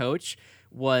 Our coach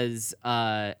was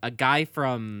a guy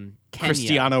from Kenya.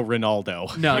 Cristiano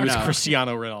Ronaldo. No, it was no.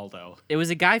 Cristiano Ronaldo. It was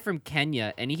a guy from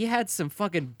Kenya, and he had some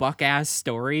fucking buck-ass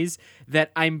stories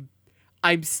that I'm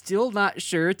still not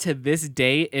sure to this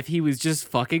day if he was just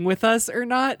fucking with us or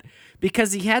not,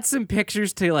 because he had some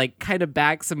pictures to like kind of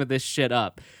back some of this shit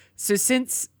up. So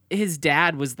since his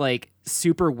dad was like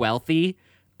super wealthy,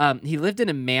 he lived in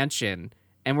a mansion,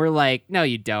 and we're like, no,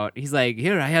 you don't. He's like,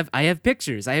 here, I have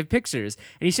pictures. And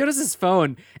he showed us his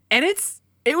phone, and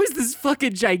it was this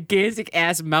fucking gigantic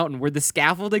ass mountain where the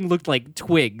scaffolding looked like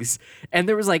twigs, and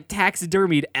there was like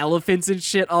taxidermied elephants and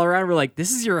shit all around. We're like, this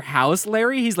is your house,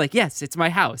 Larry? He's like, yes, it's my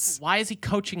house. Why is he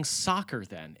coaching soccer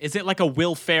then? Is it like a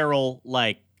Will Ferrell,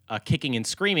 like a kicking and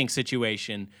screaming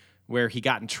situation where he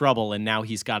got in trouble and now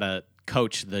he's got to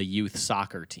coach the youth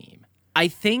soccer team? I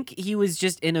think he was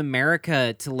just in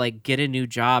America to like get a new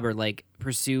job or like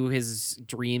pursue his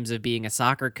dreams of being a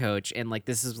soccer coach, and like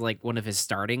this is like one of his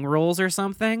starting roles or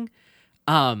something.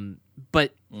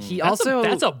 But he That's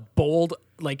a bold,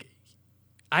 like,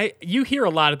 you hear a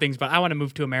lot of things, but I want to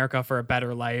move to America for a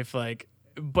better life, like,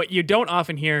 but you don't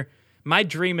often hear, my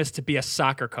dream is to be a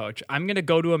soccer coach. I'm going to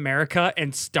go to America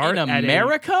and start In at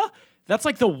America? That's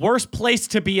like the worst place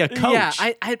to be a coach.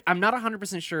 Yeah, I'm not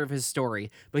 100% sure of his story,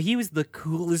 but he was the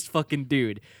coolest fucking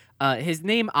dude. His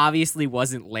name obviously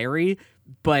wasn't Larry,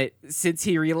 but since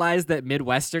he realized that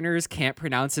Midwesterners can't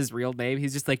pronounce his real name,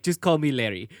 he's just like, just call me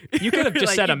Larry. You could have just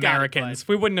Like, said you got it, Americans.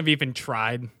 We wouldn't have even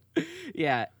tried.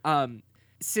 Yeah.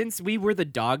 Since we were the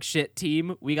dog shit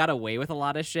team, we got away with a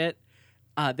lot of shit.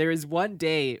 There was one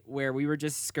day where we were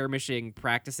just skirmishing,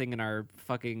 practicing in our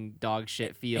fucking dog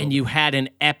shit field. And you had an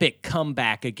epic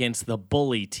comeback against the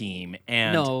bully team,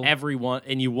 and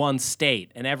you won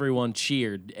state, and everyone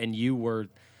cheered, and you were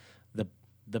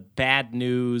the bad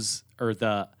news, or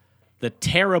the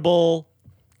terrible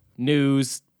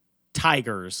news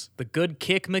Tigers. The good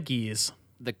kick McGee's.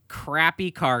 The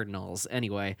crappy Cardinals.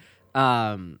 Anyway,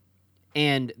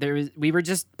 and we were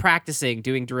just practicing,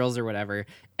 doing drills or whatever,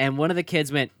 and one of the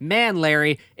kids went, "Man,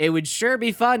 Larry, it would sure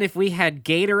be fun if we had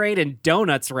Gatorade and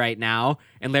donuts right now."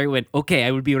 And Larry went, "Okay,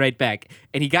 I would be right back."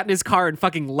 And he got in his car and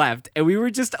fucking left, and we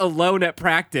were just alone at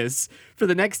practice for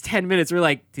the next 10 minutes. We're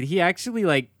like, did he actually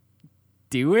like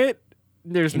do it?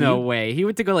 There's no way. He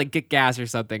went to go like get gas or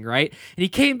something, right? And he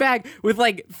came back with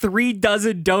like 3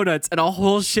 dozen donuts and a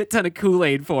whole shit ton of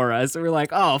Kool-Aid for us. And we're like,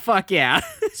 oh, fuck yeah.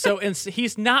 So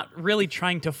he's not really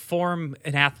trying to form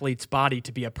an athlete's body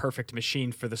to be a perfect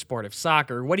machine for the sport of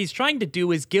soccer. What he's trying to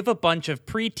do is give a bunch of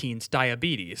preteens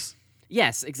diabetes.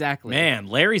 Yes, exactly. Man,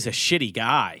 Larry's a shitty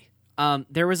guy.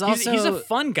 There was also He's a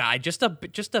fun guy, just a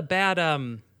bad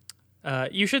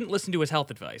you shouldn't listen to his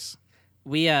health advice.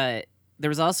 There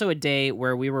was also a day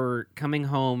where we were coming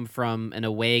home from an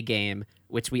away game,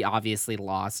 which we obviously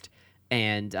lost,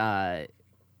 and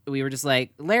we were just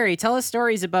like, Larry, tell us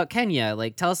stories about Kenya.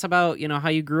 Like, tell us about, how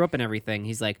you grew up and everything.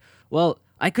 He's like, well,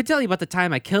 I could tell you about the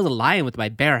time I killed a lion with my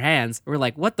bare hands. We're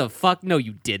like, what the fuck? No,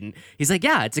 you didn't. He's like,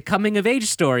 yeah, it's a coming-of-age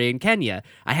story in Kenya.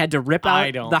 I had to rip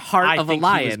out the heart of a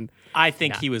lion. I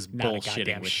think he was Not a bullshitting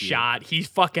goddamn with shot. He's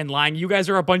fucking lying. You guys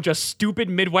are a bunch of stupid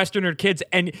Midwesterner kids,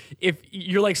 and if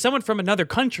you're like someone from another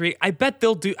country, I bet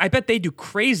they do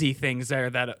crazy things there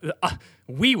that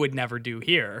we would never do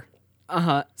here.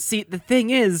 See, the thing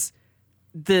is,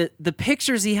 the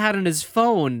pictures he had on his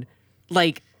phone,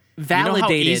 like, validated. You know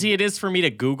how easy it is for me to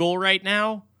Google right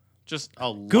now? Just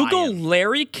a Google lion.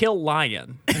 Larry kill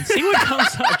lion and see what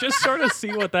comes up. Just sort of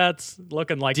see what that's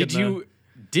looking like. Did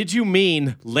you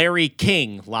mean Larry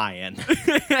King lion?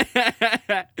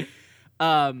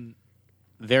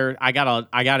 I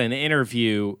got an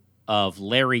interview of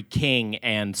Larry King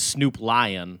and Snoop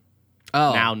Lion,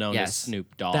 now known as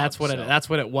Snoop Dogg. That's what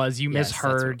it was. You Yes,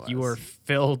 misheard. that's what it You was. were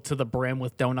filled to the brim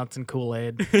with donuts and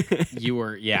Kool-Aid. you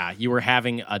were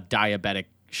having a diabetic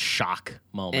shock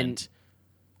moment. And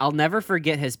I'll never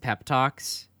forget his pep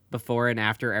talks before and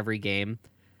after every game,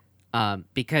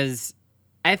 because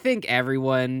I think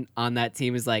everyone on that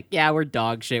team is like, yeah, we're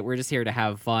dog shit. We're just here to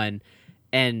have fun.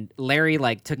 And Larry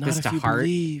took this to heart.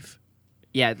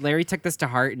 Yeah, Larry took this to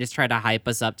heart and just tried to hype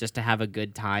us up just to have a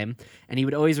good time. And he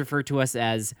would always refer to us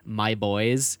as my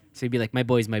boys. So he'd be like, my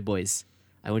boys, my boys.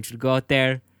 I want you to go out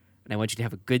there and I want you to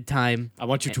have a good time. I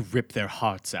want you to rip their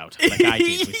hearts out like I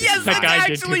did with this Yes, lion. that's guy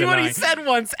did actually to the what he nine. said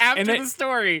once after And then- the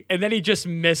story. And then he just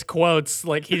misquotes.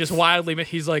 Like, he just wildly,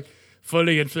 he's like,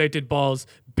 fully inflated balls,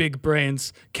 big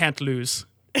brains, can't lose.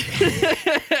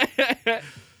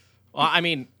 Well, I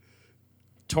mean,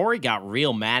 Tori got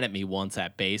real mad at me once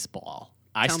at baseball.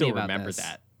 I Tell me still about remember this.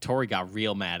 that. Tori got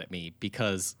real mad at me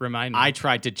because Remind me. I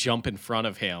tried to jump in front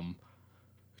of him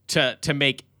to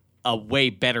make a way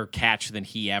better catch than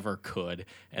he ever could.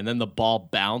 And then the ball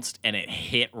bounced and it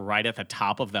hit right at the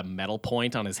top of the metal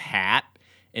point on his hat.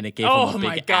 And it gave him a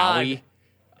my big God. owie.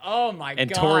 Oh, my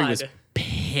And God. Tori was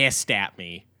pissed at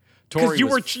me. Tori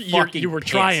Because was you fucking were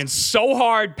pissed. trying so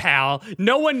hard, pal.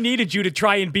 No one needed you to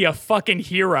try and be a fucking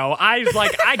hero. I was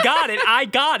like, I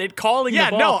got it, calling Yeah,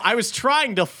 the ball. no, I was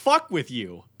trying to fuck with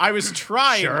you. I was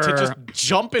trying to Sure. just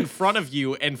jump in front of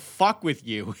you and fuck with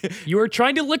you. You were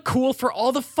trying to look cool for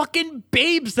all the fucking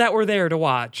babes that were there to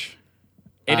watch.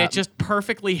 And it just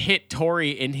perfectly hit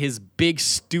Tori in his big,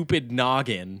 stupid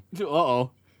noggin.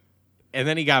 Uh-oh. And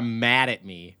then he got mad at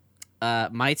me.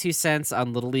 My 2 cents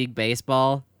on Little League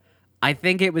Baseball. I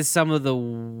think it was some of the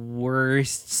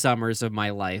worst summers of my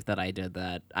life that I did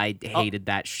that. I hated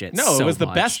that shit No, so it was the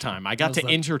much. best time. I got Was to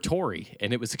the- injure Tori,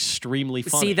 and it was extremely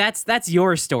funny. See, that's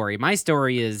your story. My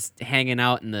story is hanging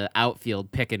out in the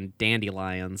outfield picking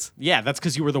dandelions. Yeah, that's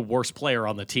because you were the worst player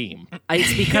on the team.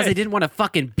 It's because I didn't want to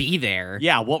fucking be there.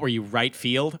 Yeah, what were you, right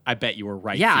field? I bet you were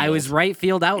right Yeah, field. I was right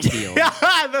field, outfield.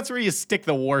 That's where you stick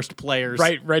the worst players.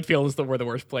 Right field is where the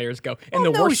worst players go. And Oh, the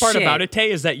no worst part shit. about it,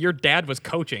 Tay, is that your dad was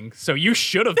coaching. So you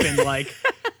should have been like,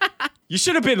 You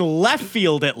should have been left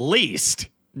field at least.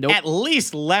 Nope. At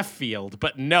least left field.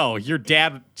 But no, your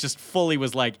dad just fully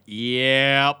was like,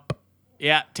 yep.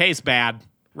 Yeah, tastes bad.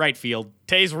 Right field.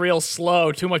 Tay's real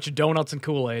slow, too much donuts and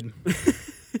Kool-Aid.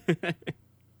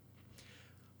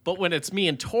 But when it's me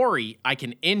and Tori, I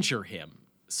can injure him.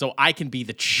 So I can be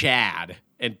the Chad,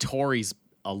 and Tori's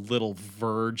a little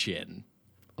virgin.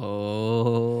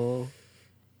 Oh.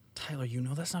 Tyler, you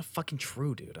know that's not fucking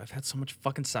true, dude. I've had so much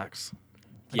fucking sex.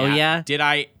 Oh, yeah? Did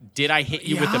I hit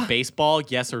you with the Yeah. baseball?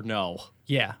 Yes or no?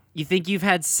 Yeah. You think you've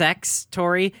had sex,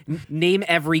 Tori? Name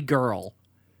every girl.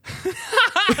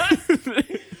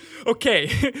 Okay,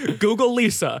 Google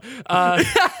Lisa.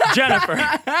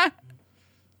 Jennifer.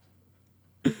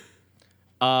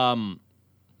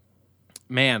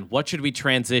 Man, what should we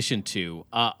transition to?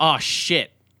 Oh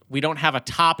shit. We don't have a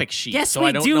topic sheet, Yes, so we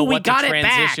I don't do. know We what got to it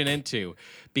transition back. into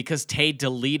because Tay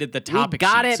deleted the topic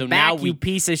got sheet. it So back, now you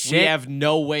piece of We shit. have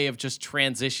no way of just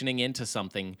transitioning into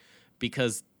something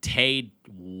because Tay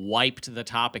wiped the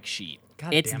topic sheet.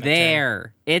 God It's damn it, Tay.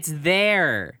 there. It's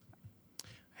there.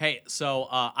 Hey, so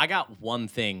I got one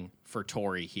thing for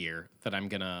Tori here that I'm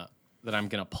gonna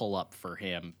pull up for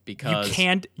him because You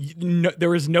can't.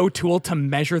 There is no tool to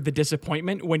measure the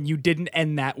disappointment when you didn't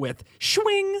end that with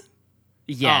swing.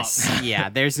 Yes. Yeah.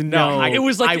 There's I- It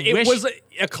was like I it wish- was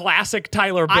a classic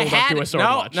Tyler I build up had to a sword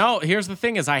no, watch. no. Here's the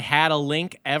thing: is I had a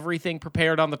link, everything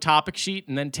prepared on the topic sheet,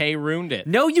 and then Tay ruined it.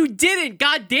 No, you didn't.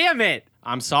 God damn it.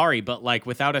 I'm sorry, but like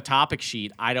without a topic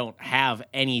sheet, I don't have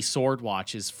any sword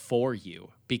watches for you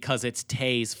because it's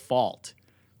Tay's fault.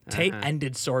 Tate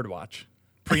ended sword watch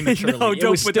prematurely. No, it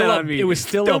don't was put still that a, on me. It was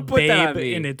still Don't a put that on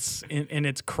babe me. in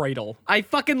its cradle. I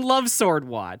fucking love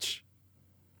Swordwatch.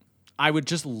 I would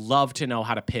just love to know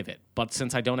how to pivot, but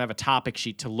since I don't have a topic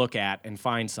sheet to look at and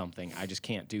find something, I just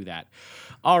can't do that.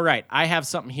 All right, I have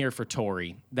something here for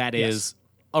Tori that is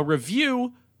a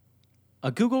review, a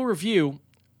Google review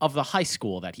of the high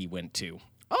school that he went to.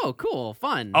 Oh, cool.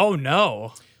 Fun. Oh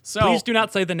no! So Please do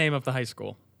not say the name of the high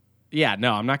school. Yeah,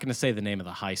 no, I'm not going to say the name of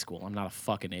the high school. I'm not a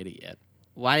fucking idiot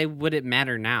Why would it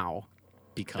matter now?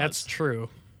 because That's true.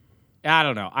 I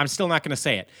don't know. I'm still not going to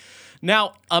say it.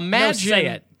 Now, imagine No, say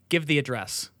it. Give the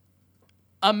address.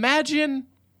 Imagine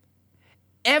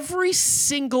every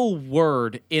single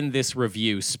word in this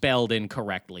review spelled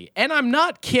incorrectly. And I'm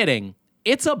not kidding.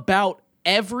 It's about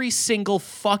every single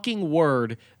fucking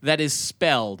word that is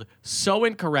spelled so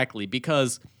incorrectly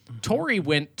because Tori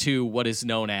went to what is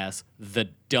known as the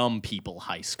Dumb People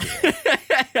High School.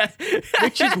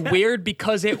 Which is weird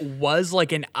because it was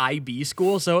like an IB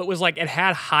school, so it was like it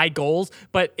had high goals,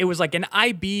 but it was like an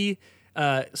IB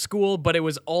school, but it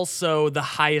was also the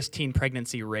highest teen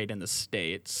pregnancy rate in the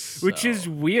States. Which so- is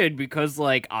weird because,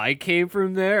 like, I came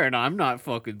from there and I'm not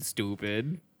fucking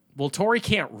stupid. Well, Tori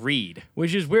can't read.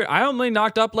 Which is weird. I only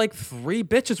knocked up like 3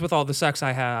 bitches with all the sex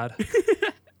I had.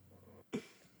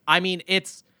 I mean,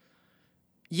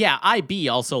 yeah, IB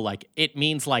also, like, it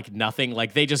means, like, nothing.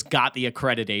 Like, they just got the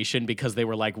accreditation because they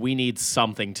were like, we need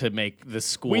something to make the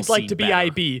school We'd like seem to be better.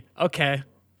 IB. Okay.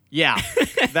 Yeah,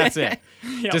 that's it.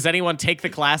 Does anyone take the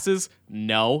classes?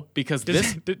 No, because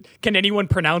Can anyone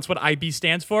pronounce what IB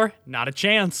stands for? Not a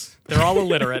chance. They're all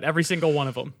illiterate, every single one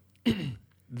of them.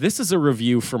 this is a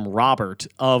review from Robert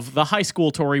of the high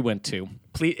school Tori went to.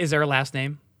 Please, is there a last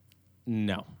name?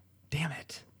 No, Damn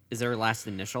it. Is there a last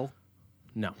initial?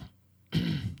 no.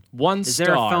 One Is star.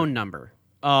 there a phone number?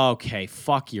 Okay,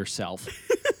 fuck yourself.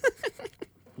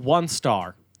 1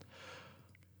 star.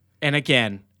 And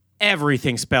again,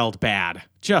 everything spelled bad.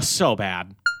 Just so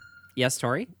bad. Yes,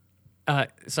 Tori?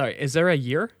 Sorry, is there a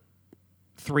year?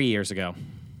 3 years ago.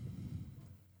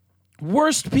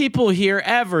 Worst people here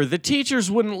ever. The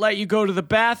teachers wouldn't let you go to the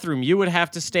bathroom. You would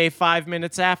have to stay 5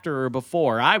 minutes after or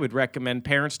before. I would recommend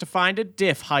parents to find a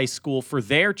diff high school for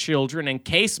their children, and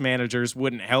case managers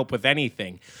wouldn't help with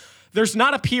anything. There's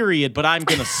not a period, but I'm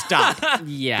going to stop.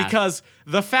 Yeah. Because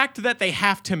the fact that they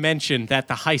have to mention that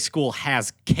the high school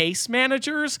has case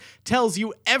managers tells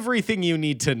you everything you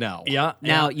need to know. Yeah.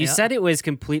 Now, yeah, you yeah. said it was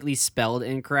completely spelled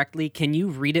incorrectly. Can you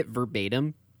read it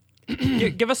verbatim?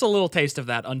 Give us a little taste of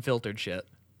that unfiltered shit.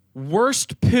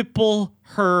 Worst people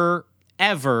her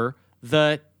ever.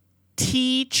 The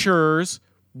teachers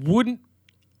wouldn't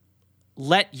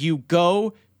let you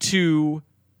go to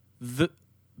the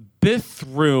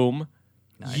bathroom.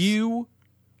 You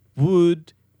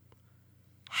would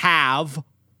have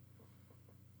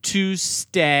to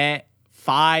stay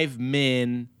 5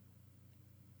 minutes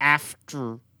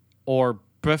after or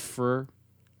before.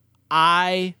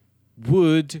 I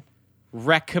would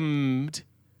recommend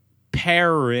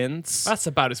parents. That's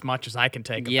about as much as I can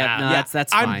take of Yeah, that. no,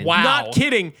 that's I'm fine. Wow. not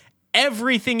kidding.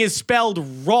 Everything is spelled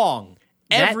wrong.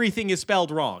 That- Everything is spelled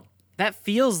wrong. That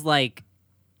feels like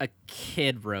a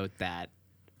kid wrote that.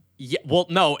 Yeah, well,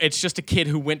 no, it's just a kid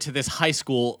who went to this high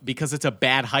school because it's a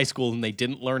bad high school and they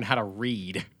didn't learn how to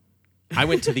read. I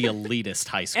went to the elitist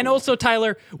high school. And also,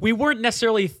 Tyler, we weren't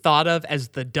necessarily thought of as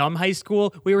the dumb high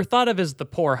school. We were thought of as the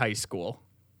poor high school.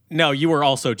 No, you were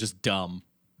also just dumb.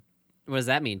 What does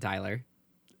that mean, Tyler?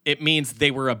 It means they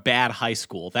were a bad high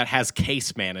school that has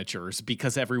case managers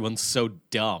because everyone's so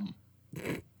dumb.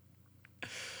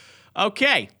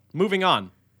 Okay, moving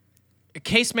on.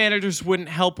 Case managers wouldn't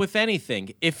help with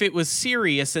anything. If it was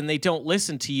serious and they don't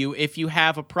listen to you, if you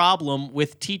have a problem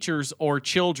with teachers or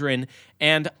children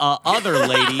and a other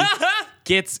lady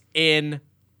gets I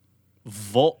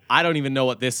don't even know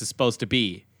what this is supposed to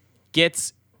be.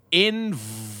 Gets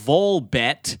involved,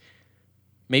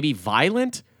 maybe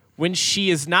violent, when she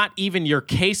is not even your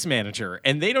case manager,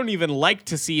 and they don't even like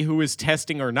to see who is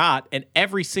testing or not, and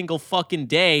every single fucking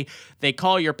day they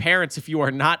call your parents if you are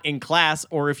not in class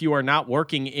or if you are not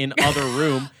working in other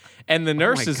room, and the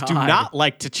nurses do God. not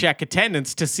like to check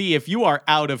attendance to see if you are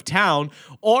out of town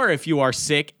or if you are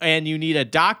sick and you need a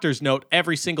doctor's note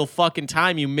every single fucking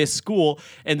time you miss school,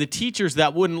 and the teachers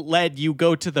that wouldn't let you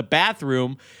go to the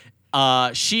bathroom,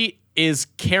 is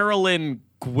Carolyn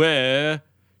Gue.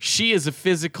 She is a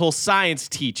physical science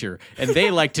teacher, and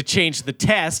they like to change the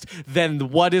test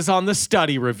than what is on the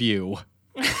study review.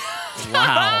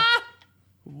 Wow.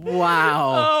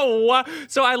 Wow. Oh, wow.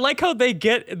 So I like how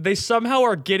they somehow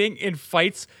are getting in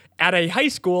fights at a high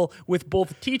school with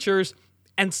both teachers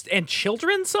and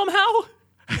children somehow.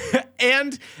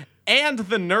 and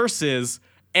the nurses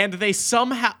and they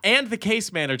somehow and the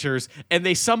case managers, and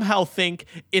they somehow think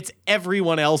it's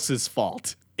everyone else's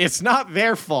fault. It's not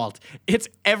their fault. It's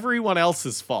everyone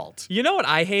else's fault. You know what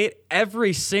I hate?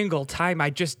 Every single time I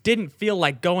just didn't feel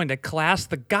like going to class,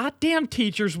 the goddamn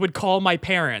teachers would call my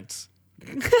parents.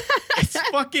 It's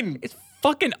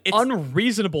fucking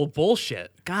Unreasonable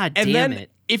bullshit. God and damn then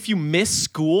it. if you miss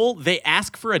school, they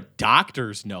ask for a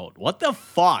doctor's note. What the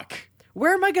fuck?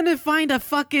 Where am I going to find a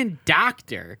fucking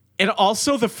doctor? And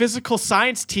also, the physical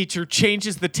science teacher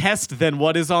changes the test than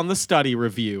what is on the study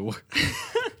review.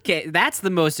 Okay, that's the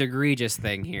most egregious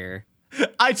thing here.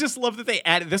 I just love that they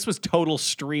added, this was total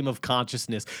stream of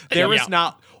consciousness. There was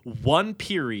not one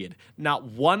period, not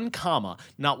one comma,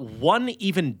 not one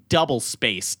even double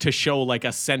space to show like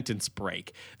a sentence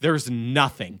break. There's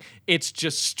nothing. It's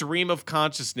just stream of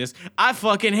consciousness. I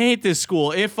fucking hate this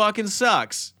school. It fucking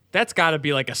sucks. That's got to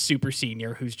be like a super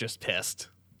senior who's just pissed.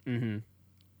 Mm-hmm.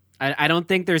 I don't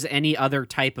think there's any other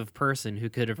type of person who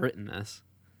could have written this.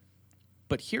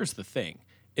 But here's the thing,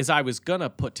 is I was gonna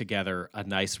put together a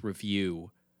nice review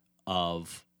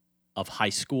of high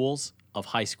schools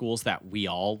that we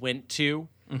all went to.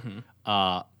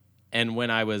 Mm-hmm. And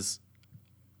when I was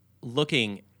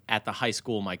looking at the high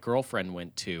school my girlfriend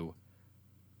went to,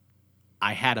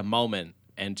 I had a moment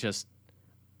and just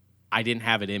I didn't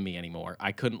have it in me anymore.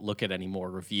 I couldn't look at any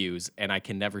more reviews, and I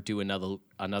can never do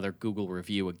another Google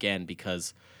review again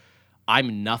because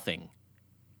I'm nothing.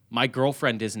 My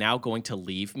girlfriend is now going to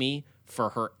leave me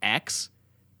for her ex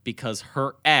because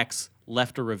her ex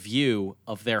left a review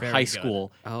of their high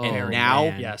school. Oh, and very now,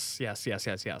 man. Yes.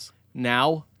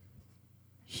 now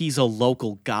he's a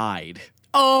local guide.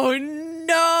 Oh,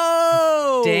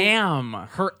 no! Damn.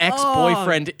 Her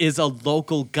ex-boyfriend is a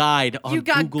local guide on You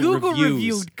got Google reviews.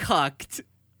 reviewed cucked.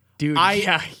 Dude,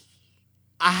 yeah.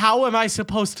 How am I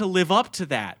supposed to live up to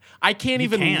that? I can't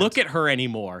even can't. look at her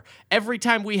anymore. Every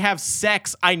time we have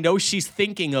sex, I know she's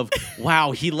thinking of,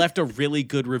 wow, he left a really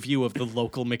good review of the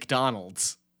local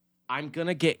McDonald's. I'm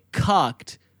gonna get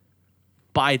cucked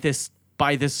by this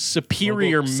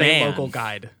superior man. Say local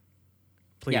guide.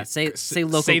 Please. Yeah, say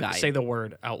local guide. Say the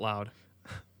word out loud.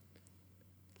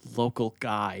 Local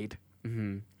guide.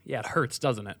 Yeah, it hurts,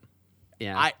 doesn't it?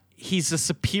 Yeah. He's a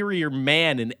superior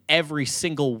man in every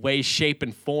single way, shape,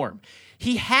 and form.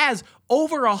 He has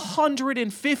over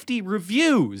 150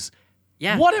 reviews.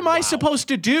 Yeah. What am I supposed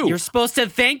to do? You're supposed to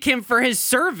thank him for his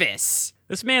service.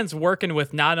 This man's working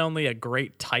with not only a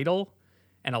great title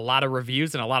and a lot of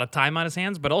reviews and a lot of time on his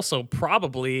hands, but also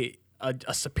probably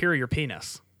a superior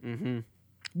penis.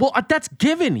 Well, that's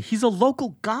given. He's a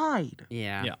local guide.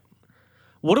 Yeah. Yeah.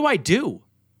 What do I do?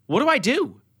 What do I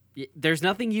do? There's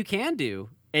nothing you can do.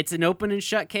 It's an open and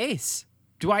shut case.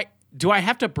 Do I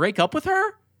have to break up with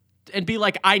her and be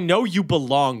like, I know you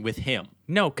belong with him?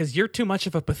 No, because you're too much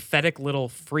of a pathetic little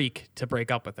freak to break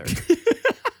up with her.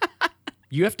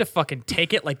 You have to fucking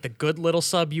take it like the good little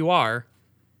sub you are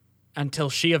until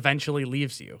she eventually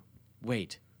leaves you.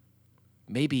 Wait,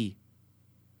 maybe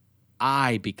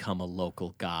I become a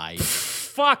local guide.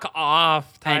 Fuck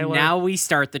off, Tyler. And now we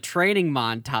start the training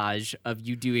montage of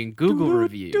you doing Google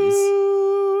reviews.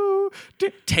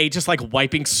 Tay just like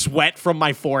wiping sweat from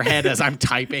my forehead as I'm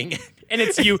typing. And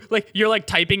it's you, like you're like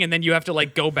typing, and then you have to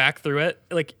like go back through it.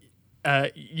 Like,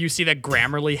 you see that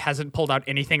Grammarly hasn't pulled out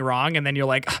anything wrong, and then you're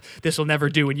like, this will never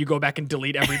do, and you go back and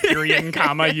delete every period and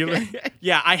comma.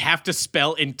 Yeah, I have to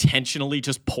spell intentionally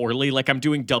just poorly, like I'm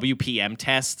doing WPM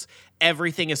tests.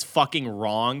 Everything is fucking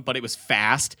wrong, but it was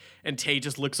fast. And Tay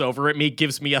just looks over at me,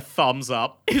 gives me a thumbs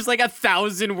up. It was like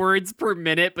 1,000 words per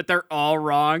minute, but they're all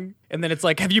wrong. And then it's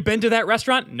like, have you been to that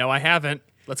restaurant? No, I haven't.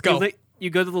 Let's go.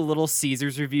 You go to the Little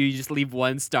Caesars review, you just leave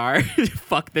 1 star.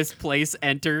 Fuck this place,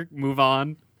 enter, move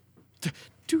on.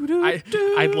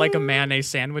 I'd like a mayonnaise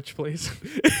sandwich, please.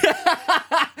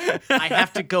 I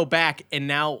have to go back and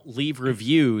now leave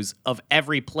reviews of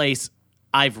every place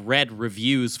I've read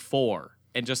reviews for.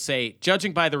 And just say,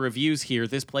 judging by the reviews here,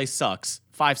 this place sucks.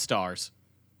 5 stars.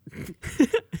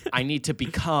 I need to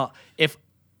become... If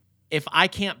I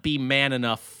can't be man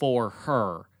enough for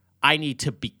her, I need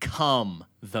to become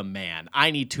the man.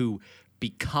 I need to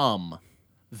become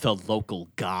the local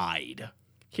guide.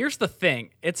 Here's the thing.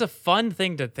 It's a fun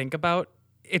thing to think about.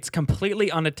 It's completely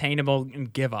unattainable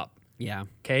and give up. Yeah.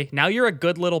 Okay, now you're a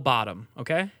good little bottom.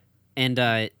 Okay. And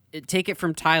take it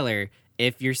from Tyler.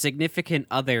 If your significant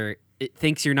other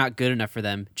thinks you're not good enough for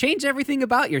them, change everything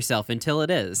about yourself until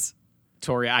it is.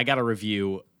 Tori, I got a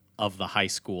review of the high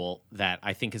school that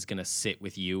I think is going to sit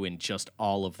with you in just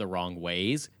all of the wrong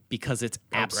ways because it's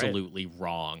absolutely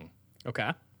wrong.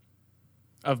 Okay.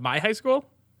 Of my high school?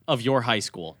 Of your high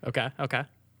school. Okay.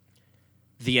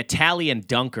 The Italian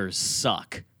dunkers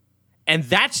suck. And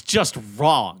that's just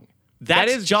wrong. That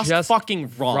That's is just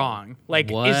fucking wrong.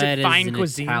 Like, What is it fine an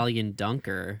cuisine? Italian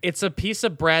dunker? It's a piece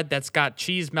of bread that's got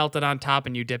cheese melted on top,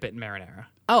 and you dip it in marinara.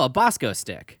 Oh, a Bosco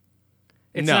stick.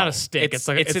 It's No, not a stick. It's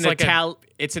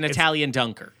an Italian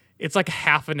dunker. it's like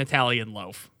half an Italian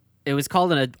loaf. It was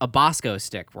called a Bosco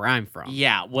stick where I'm from.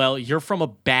 Yeah, well, you're from a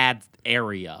bad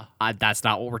area. That's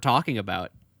not what we're talking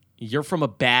about. You're from a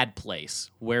bad place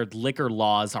where liquor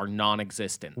laws are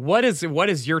non-existent. What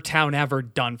is your town ever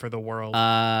done for the world?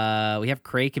 We have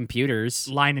Cray computers.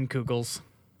 Line and Kugels.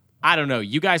 I don't know.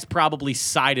 You guys probably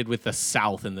sided with the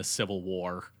South in the Civil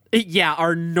War. Yeah,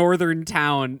 our northern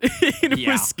town in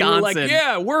Yeah. Wisconsin. Like,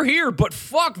 yeah, we're here, but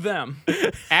fuck them.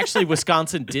 Actually,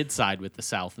 Wisconsin did side with the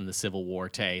South in the Civil War,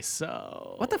 Tay.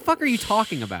 So What the fuck are you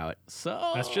talking about?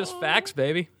 That's just facts,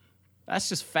 baby. That's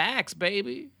just facts,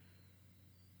 baby.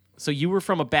 So you were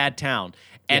from a bad town.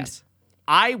 And Yes.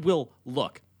 I will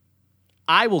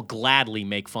gladly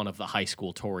make fun of the high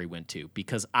school Tori went to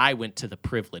because I went to the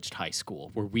privileged high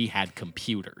school where we had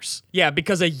computers. Yeah,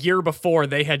 because a year before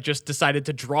they had just decided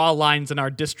to draw lines in our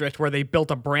district where they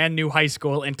built a brand new high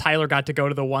school, and Tyler got to go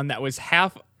to the one that was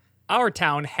half our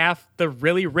town, half the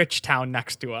really rich town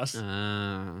next to us.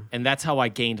 And that's how I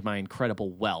gained my incredible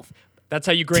wealth. That's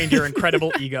how you gained your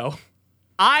incredible ego.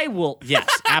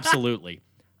 Yes, absolutely.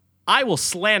 I will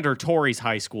slander Tori's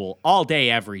high school all day,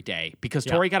 every day, because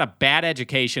Tori got a bad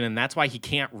education, and that's why he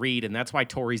can't read, and that's why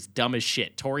Tori's dumb as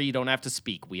shit. Tori, you don't have to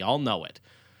speak. We all know it.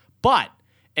 But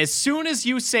as soon as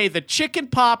you say the chicken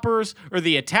poppers or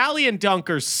the Italian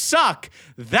dunkers suck,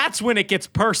 that's when it gets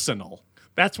personal.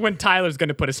 That's when Tyler's going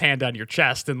to put his hand on your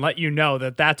chest and let you know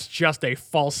that that's just a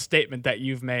false statement that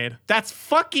you've made. That's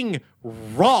fucking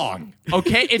wrong,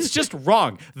 okay? It's just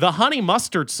wrong. The honey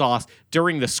mustard sauce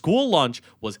during the school lunch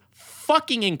was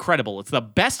fucking incredible. It's the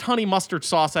best honey mustard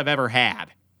sauce I've ever had.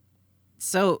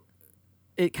 So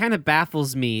it kind of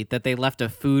baffles me that they left a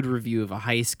food review of a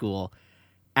high school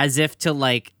as if to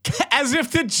like... As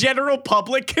if the general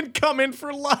public can come in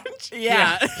for lunch.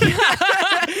 Yeah.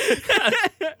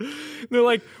 They're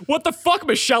like, what the fuck,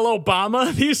 Michelle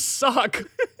Obama? These suck.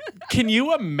 Can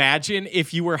you imagine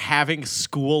if you were having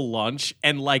school lunch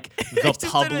and like the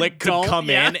public could adult, come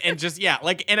yeah. in and just,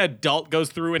 like an adult goes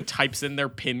through and types in their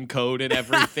PIN code and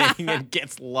everything and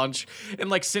gets lunch and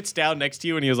like sits down next to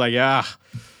you and he was like, yeah,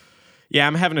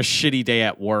 I'm having a shitty day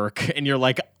at work. And you're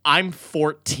like, I'm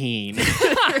 14.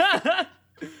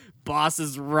 Boss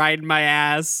is riding my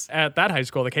ass. At that high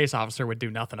school, the case officer would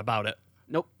do nothing about it.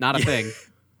 Nope, not a thing.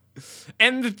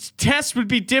 And the test would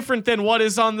be different than what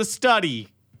is on the study.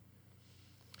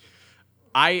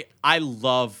 I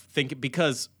love thinking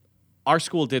because our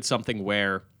school did something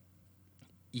where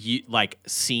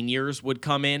seniors would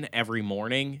come in every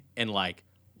morning and like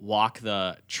walk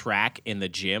the track in the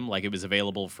gym. Like it was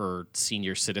available for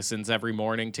senior citizens every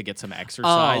morning to get some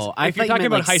exercise. Oh, I If you're thought talking you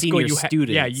meant about high school, senior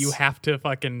students. you have to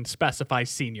fucking specify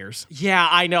seniors. Yeah,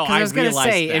 I know. I was gonna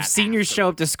say, that if seniors show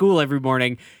up to school every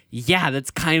morning, yeah,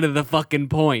 that's kind of the fucking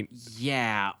point.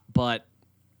 Yeah, but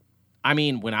I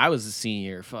mean, when I was a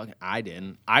senior, I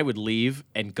didn't. I would leave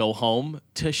and go home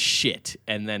to shit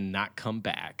and then not come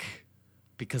back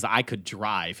because I could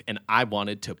drive and I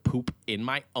wanted to poop in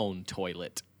my own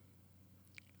toilet.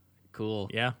 Cool.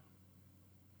 Yeah.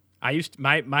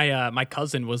 My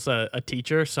cousin was a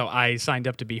teacher, so I signed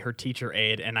up to be her teacher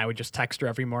aide, and I would just text her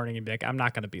every morning and be like, I'm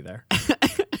not going to be there.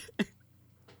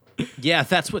 Yeah,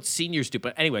 that's what seniors do.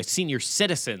 But anyway, senior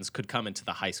citizens could come into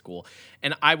the high school.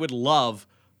 And I would love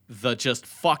the just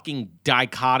fucking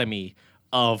dichotomy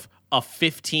of a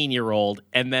 15-year-old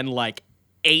and then like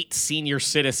 8 senior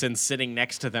citizens sitting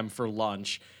next to them for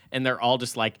lunch. And they're all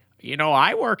just like,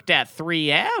 I worked at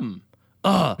 3M.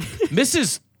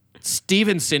 Mrs.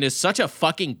 Stevenson is such a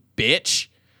fucking bitch.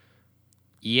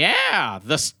 Yeah,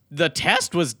 the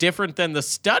test was different than the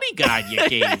study guide you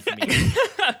gave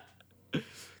me.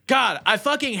 God, I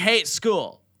fucking hate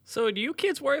school. So do you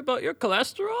kids worry about your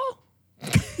cholesterol?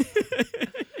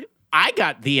 I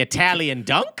got the Italian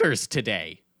dunkers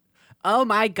today. Oh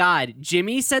my God,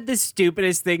 Jimmy said the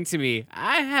stupidest thing to me.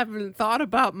 I haven't thought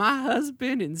about my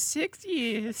husband in 6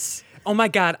 years. Oh my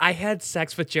God, I had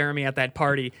sex with Jeremy at that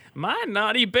party. My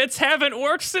naughty bits haven't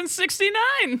worked since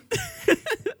 '69.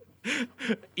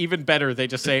 even better, they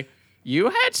just say, "You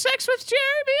had sex with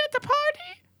Jeremy at the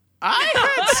party? I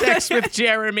had sex with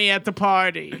Jeremy at the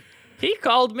party." He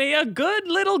called me a good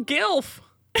little gilf.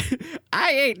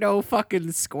 I ain't no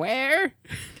fucking square.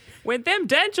 With them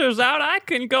dentures out, I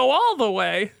can go all the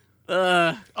way.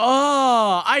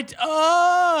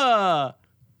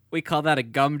 We call that a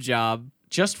gum job.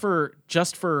 Just for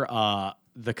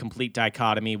the complete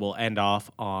dichotomy, we'll end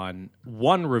off on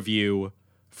one review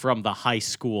from the high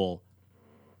school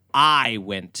I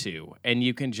went to, and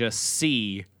you can just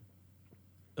see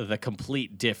the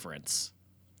complete difference.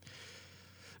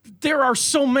 There are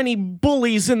so many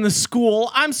bullies in the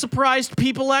school. I'm surprised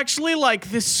people actually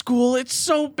like this school. It's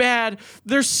so bad.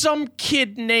 There's some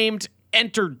kid named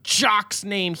Enter Jock's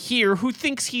name here who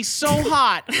thinks he's so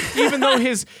hot, even though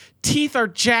his teeth are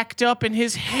jacked up and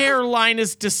his hairline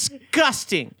is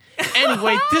disgusting.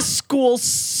 Anyway, this school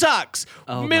sucks.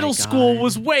 Oh Middle my school God.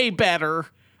 was way better.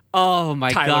 Oh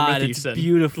my Tyler God, Mathieson, it's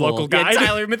beautiful. local guide. Yeah,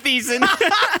 Tyler Mathieson.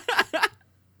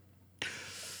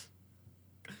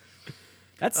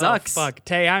 That sucks. Oh, fuck.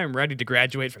 Tay, I am ready to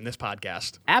graduate from this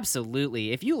podcast.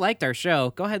 Absolutely. If you liked our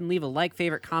show, go ahead and leave a like,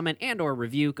 favorite, comment, and or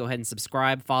review. Go ahead and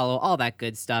subscribe, follow, all that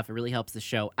good stuff. It really helps the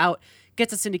show out,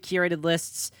 gets us into curated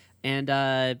lists, and,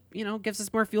 gives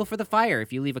us more fuel for the fire.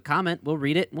 If you leave a comment, we'll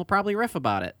read it, and we'll probably riff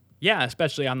about it. Yeah,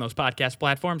 especially on those podcast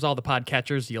platforms, all the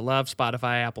podcatchers you love,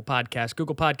 Spotify, Apple Podcasts,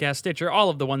 Google Podcasts, Stitcher,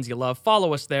 all of the ones you love.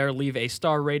 Follow us there, leave a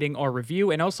star rating or review,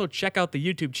 and also check out the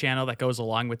YouTube channel that goes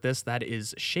along with this. That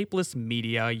is Shapeless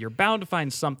Media. You're bound to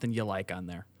find something you like on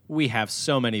there. We have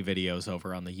so many videos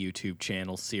over on the YouTube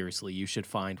channel. Seriously, you should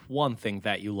find one thing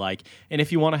that you like. And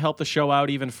if you want to help the show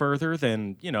out even further,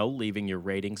 then, leaving your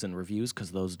ratings and reviews, because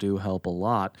those do help a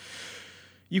lot.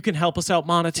 You can help us out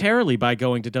monetarily by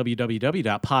going to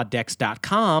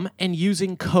www.poddex.com and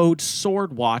using code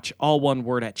SWORDWATCH, all one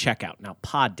word, at checkout. Now,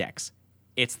 Poddex,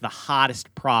 it's the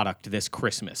hottest product this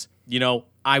Christmas.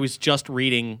 I was just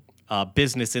reading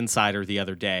Business Insider the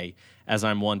other day, as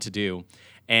I'm one to do,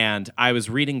 and I was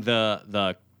reading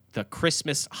the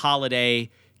Christmas holiday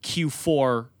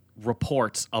Q4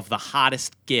 reports of the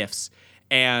hottest gifts,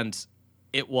 and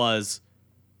it was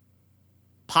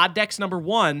Poddex number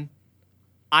 1,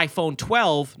 iPhone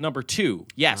 12 number 2.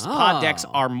 Yes, pod decks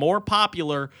are more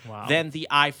popular than the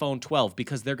iPhone 12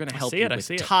 because they're going to help you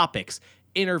with topics,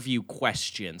 interview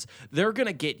questions. They're going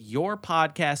to get your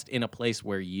podcast in a place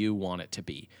where you want it to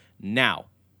be. Now,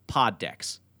 pod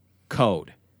decks,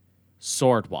 code,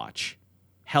 SWORDWATCH.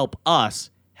 Help us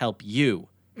help you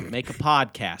make a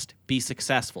podcast, be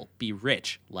successful, be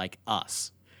rich like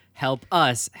us. Help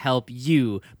us help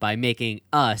you by making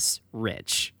us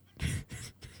rich.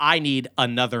 I need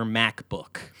another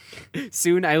MacBook.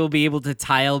 Soon I will be able to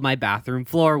tile my bathroom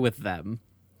floor with them.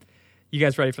 You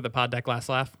guys ready for the Pod Deck Last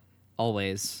Laugh?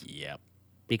 Always. Yep.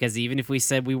 Because even if we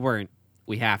said we weren't,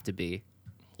 we have to be.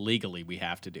 Legally, we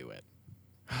have to do it.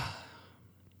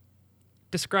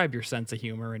 Describe your sense of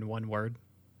humor in one word.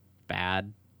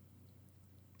 Bad.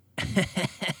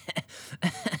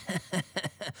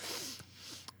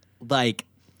 Like,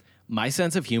 my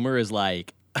sense of humor is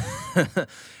like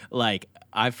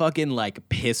I fucking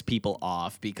piss people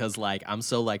off because I'm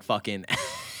so fucking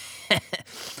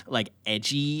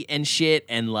edgy and shit,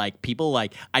 and people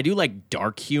I do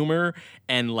dark humor,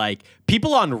 and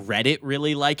people on Reddit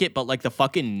really like it, but the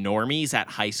fucking normies at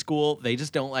high school, they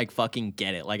just don't fucking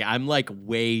get it. I'm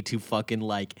way too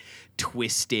fucking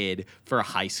twisted for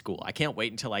high school. I can't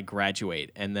wait until I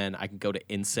graduate and then I can go to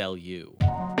Incel U.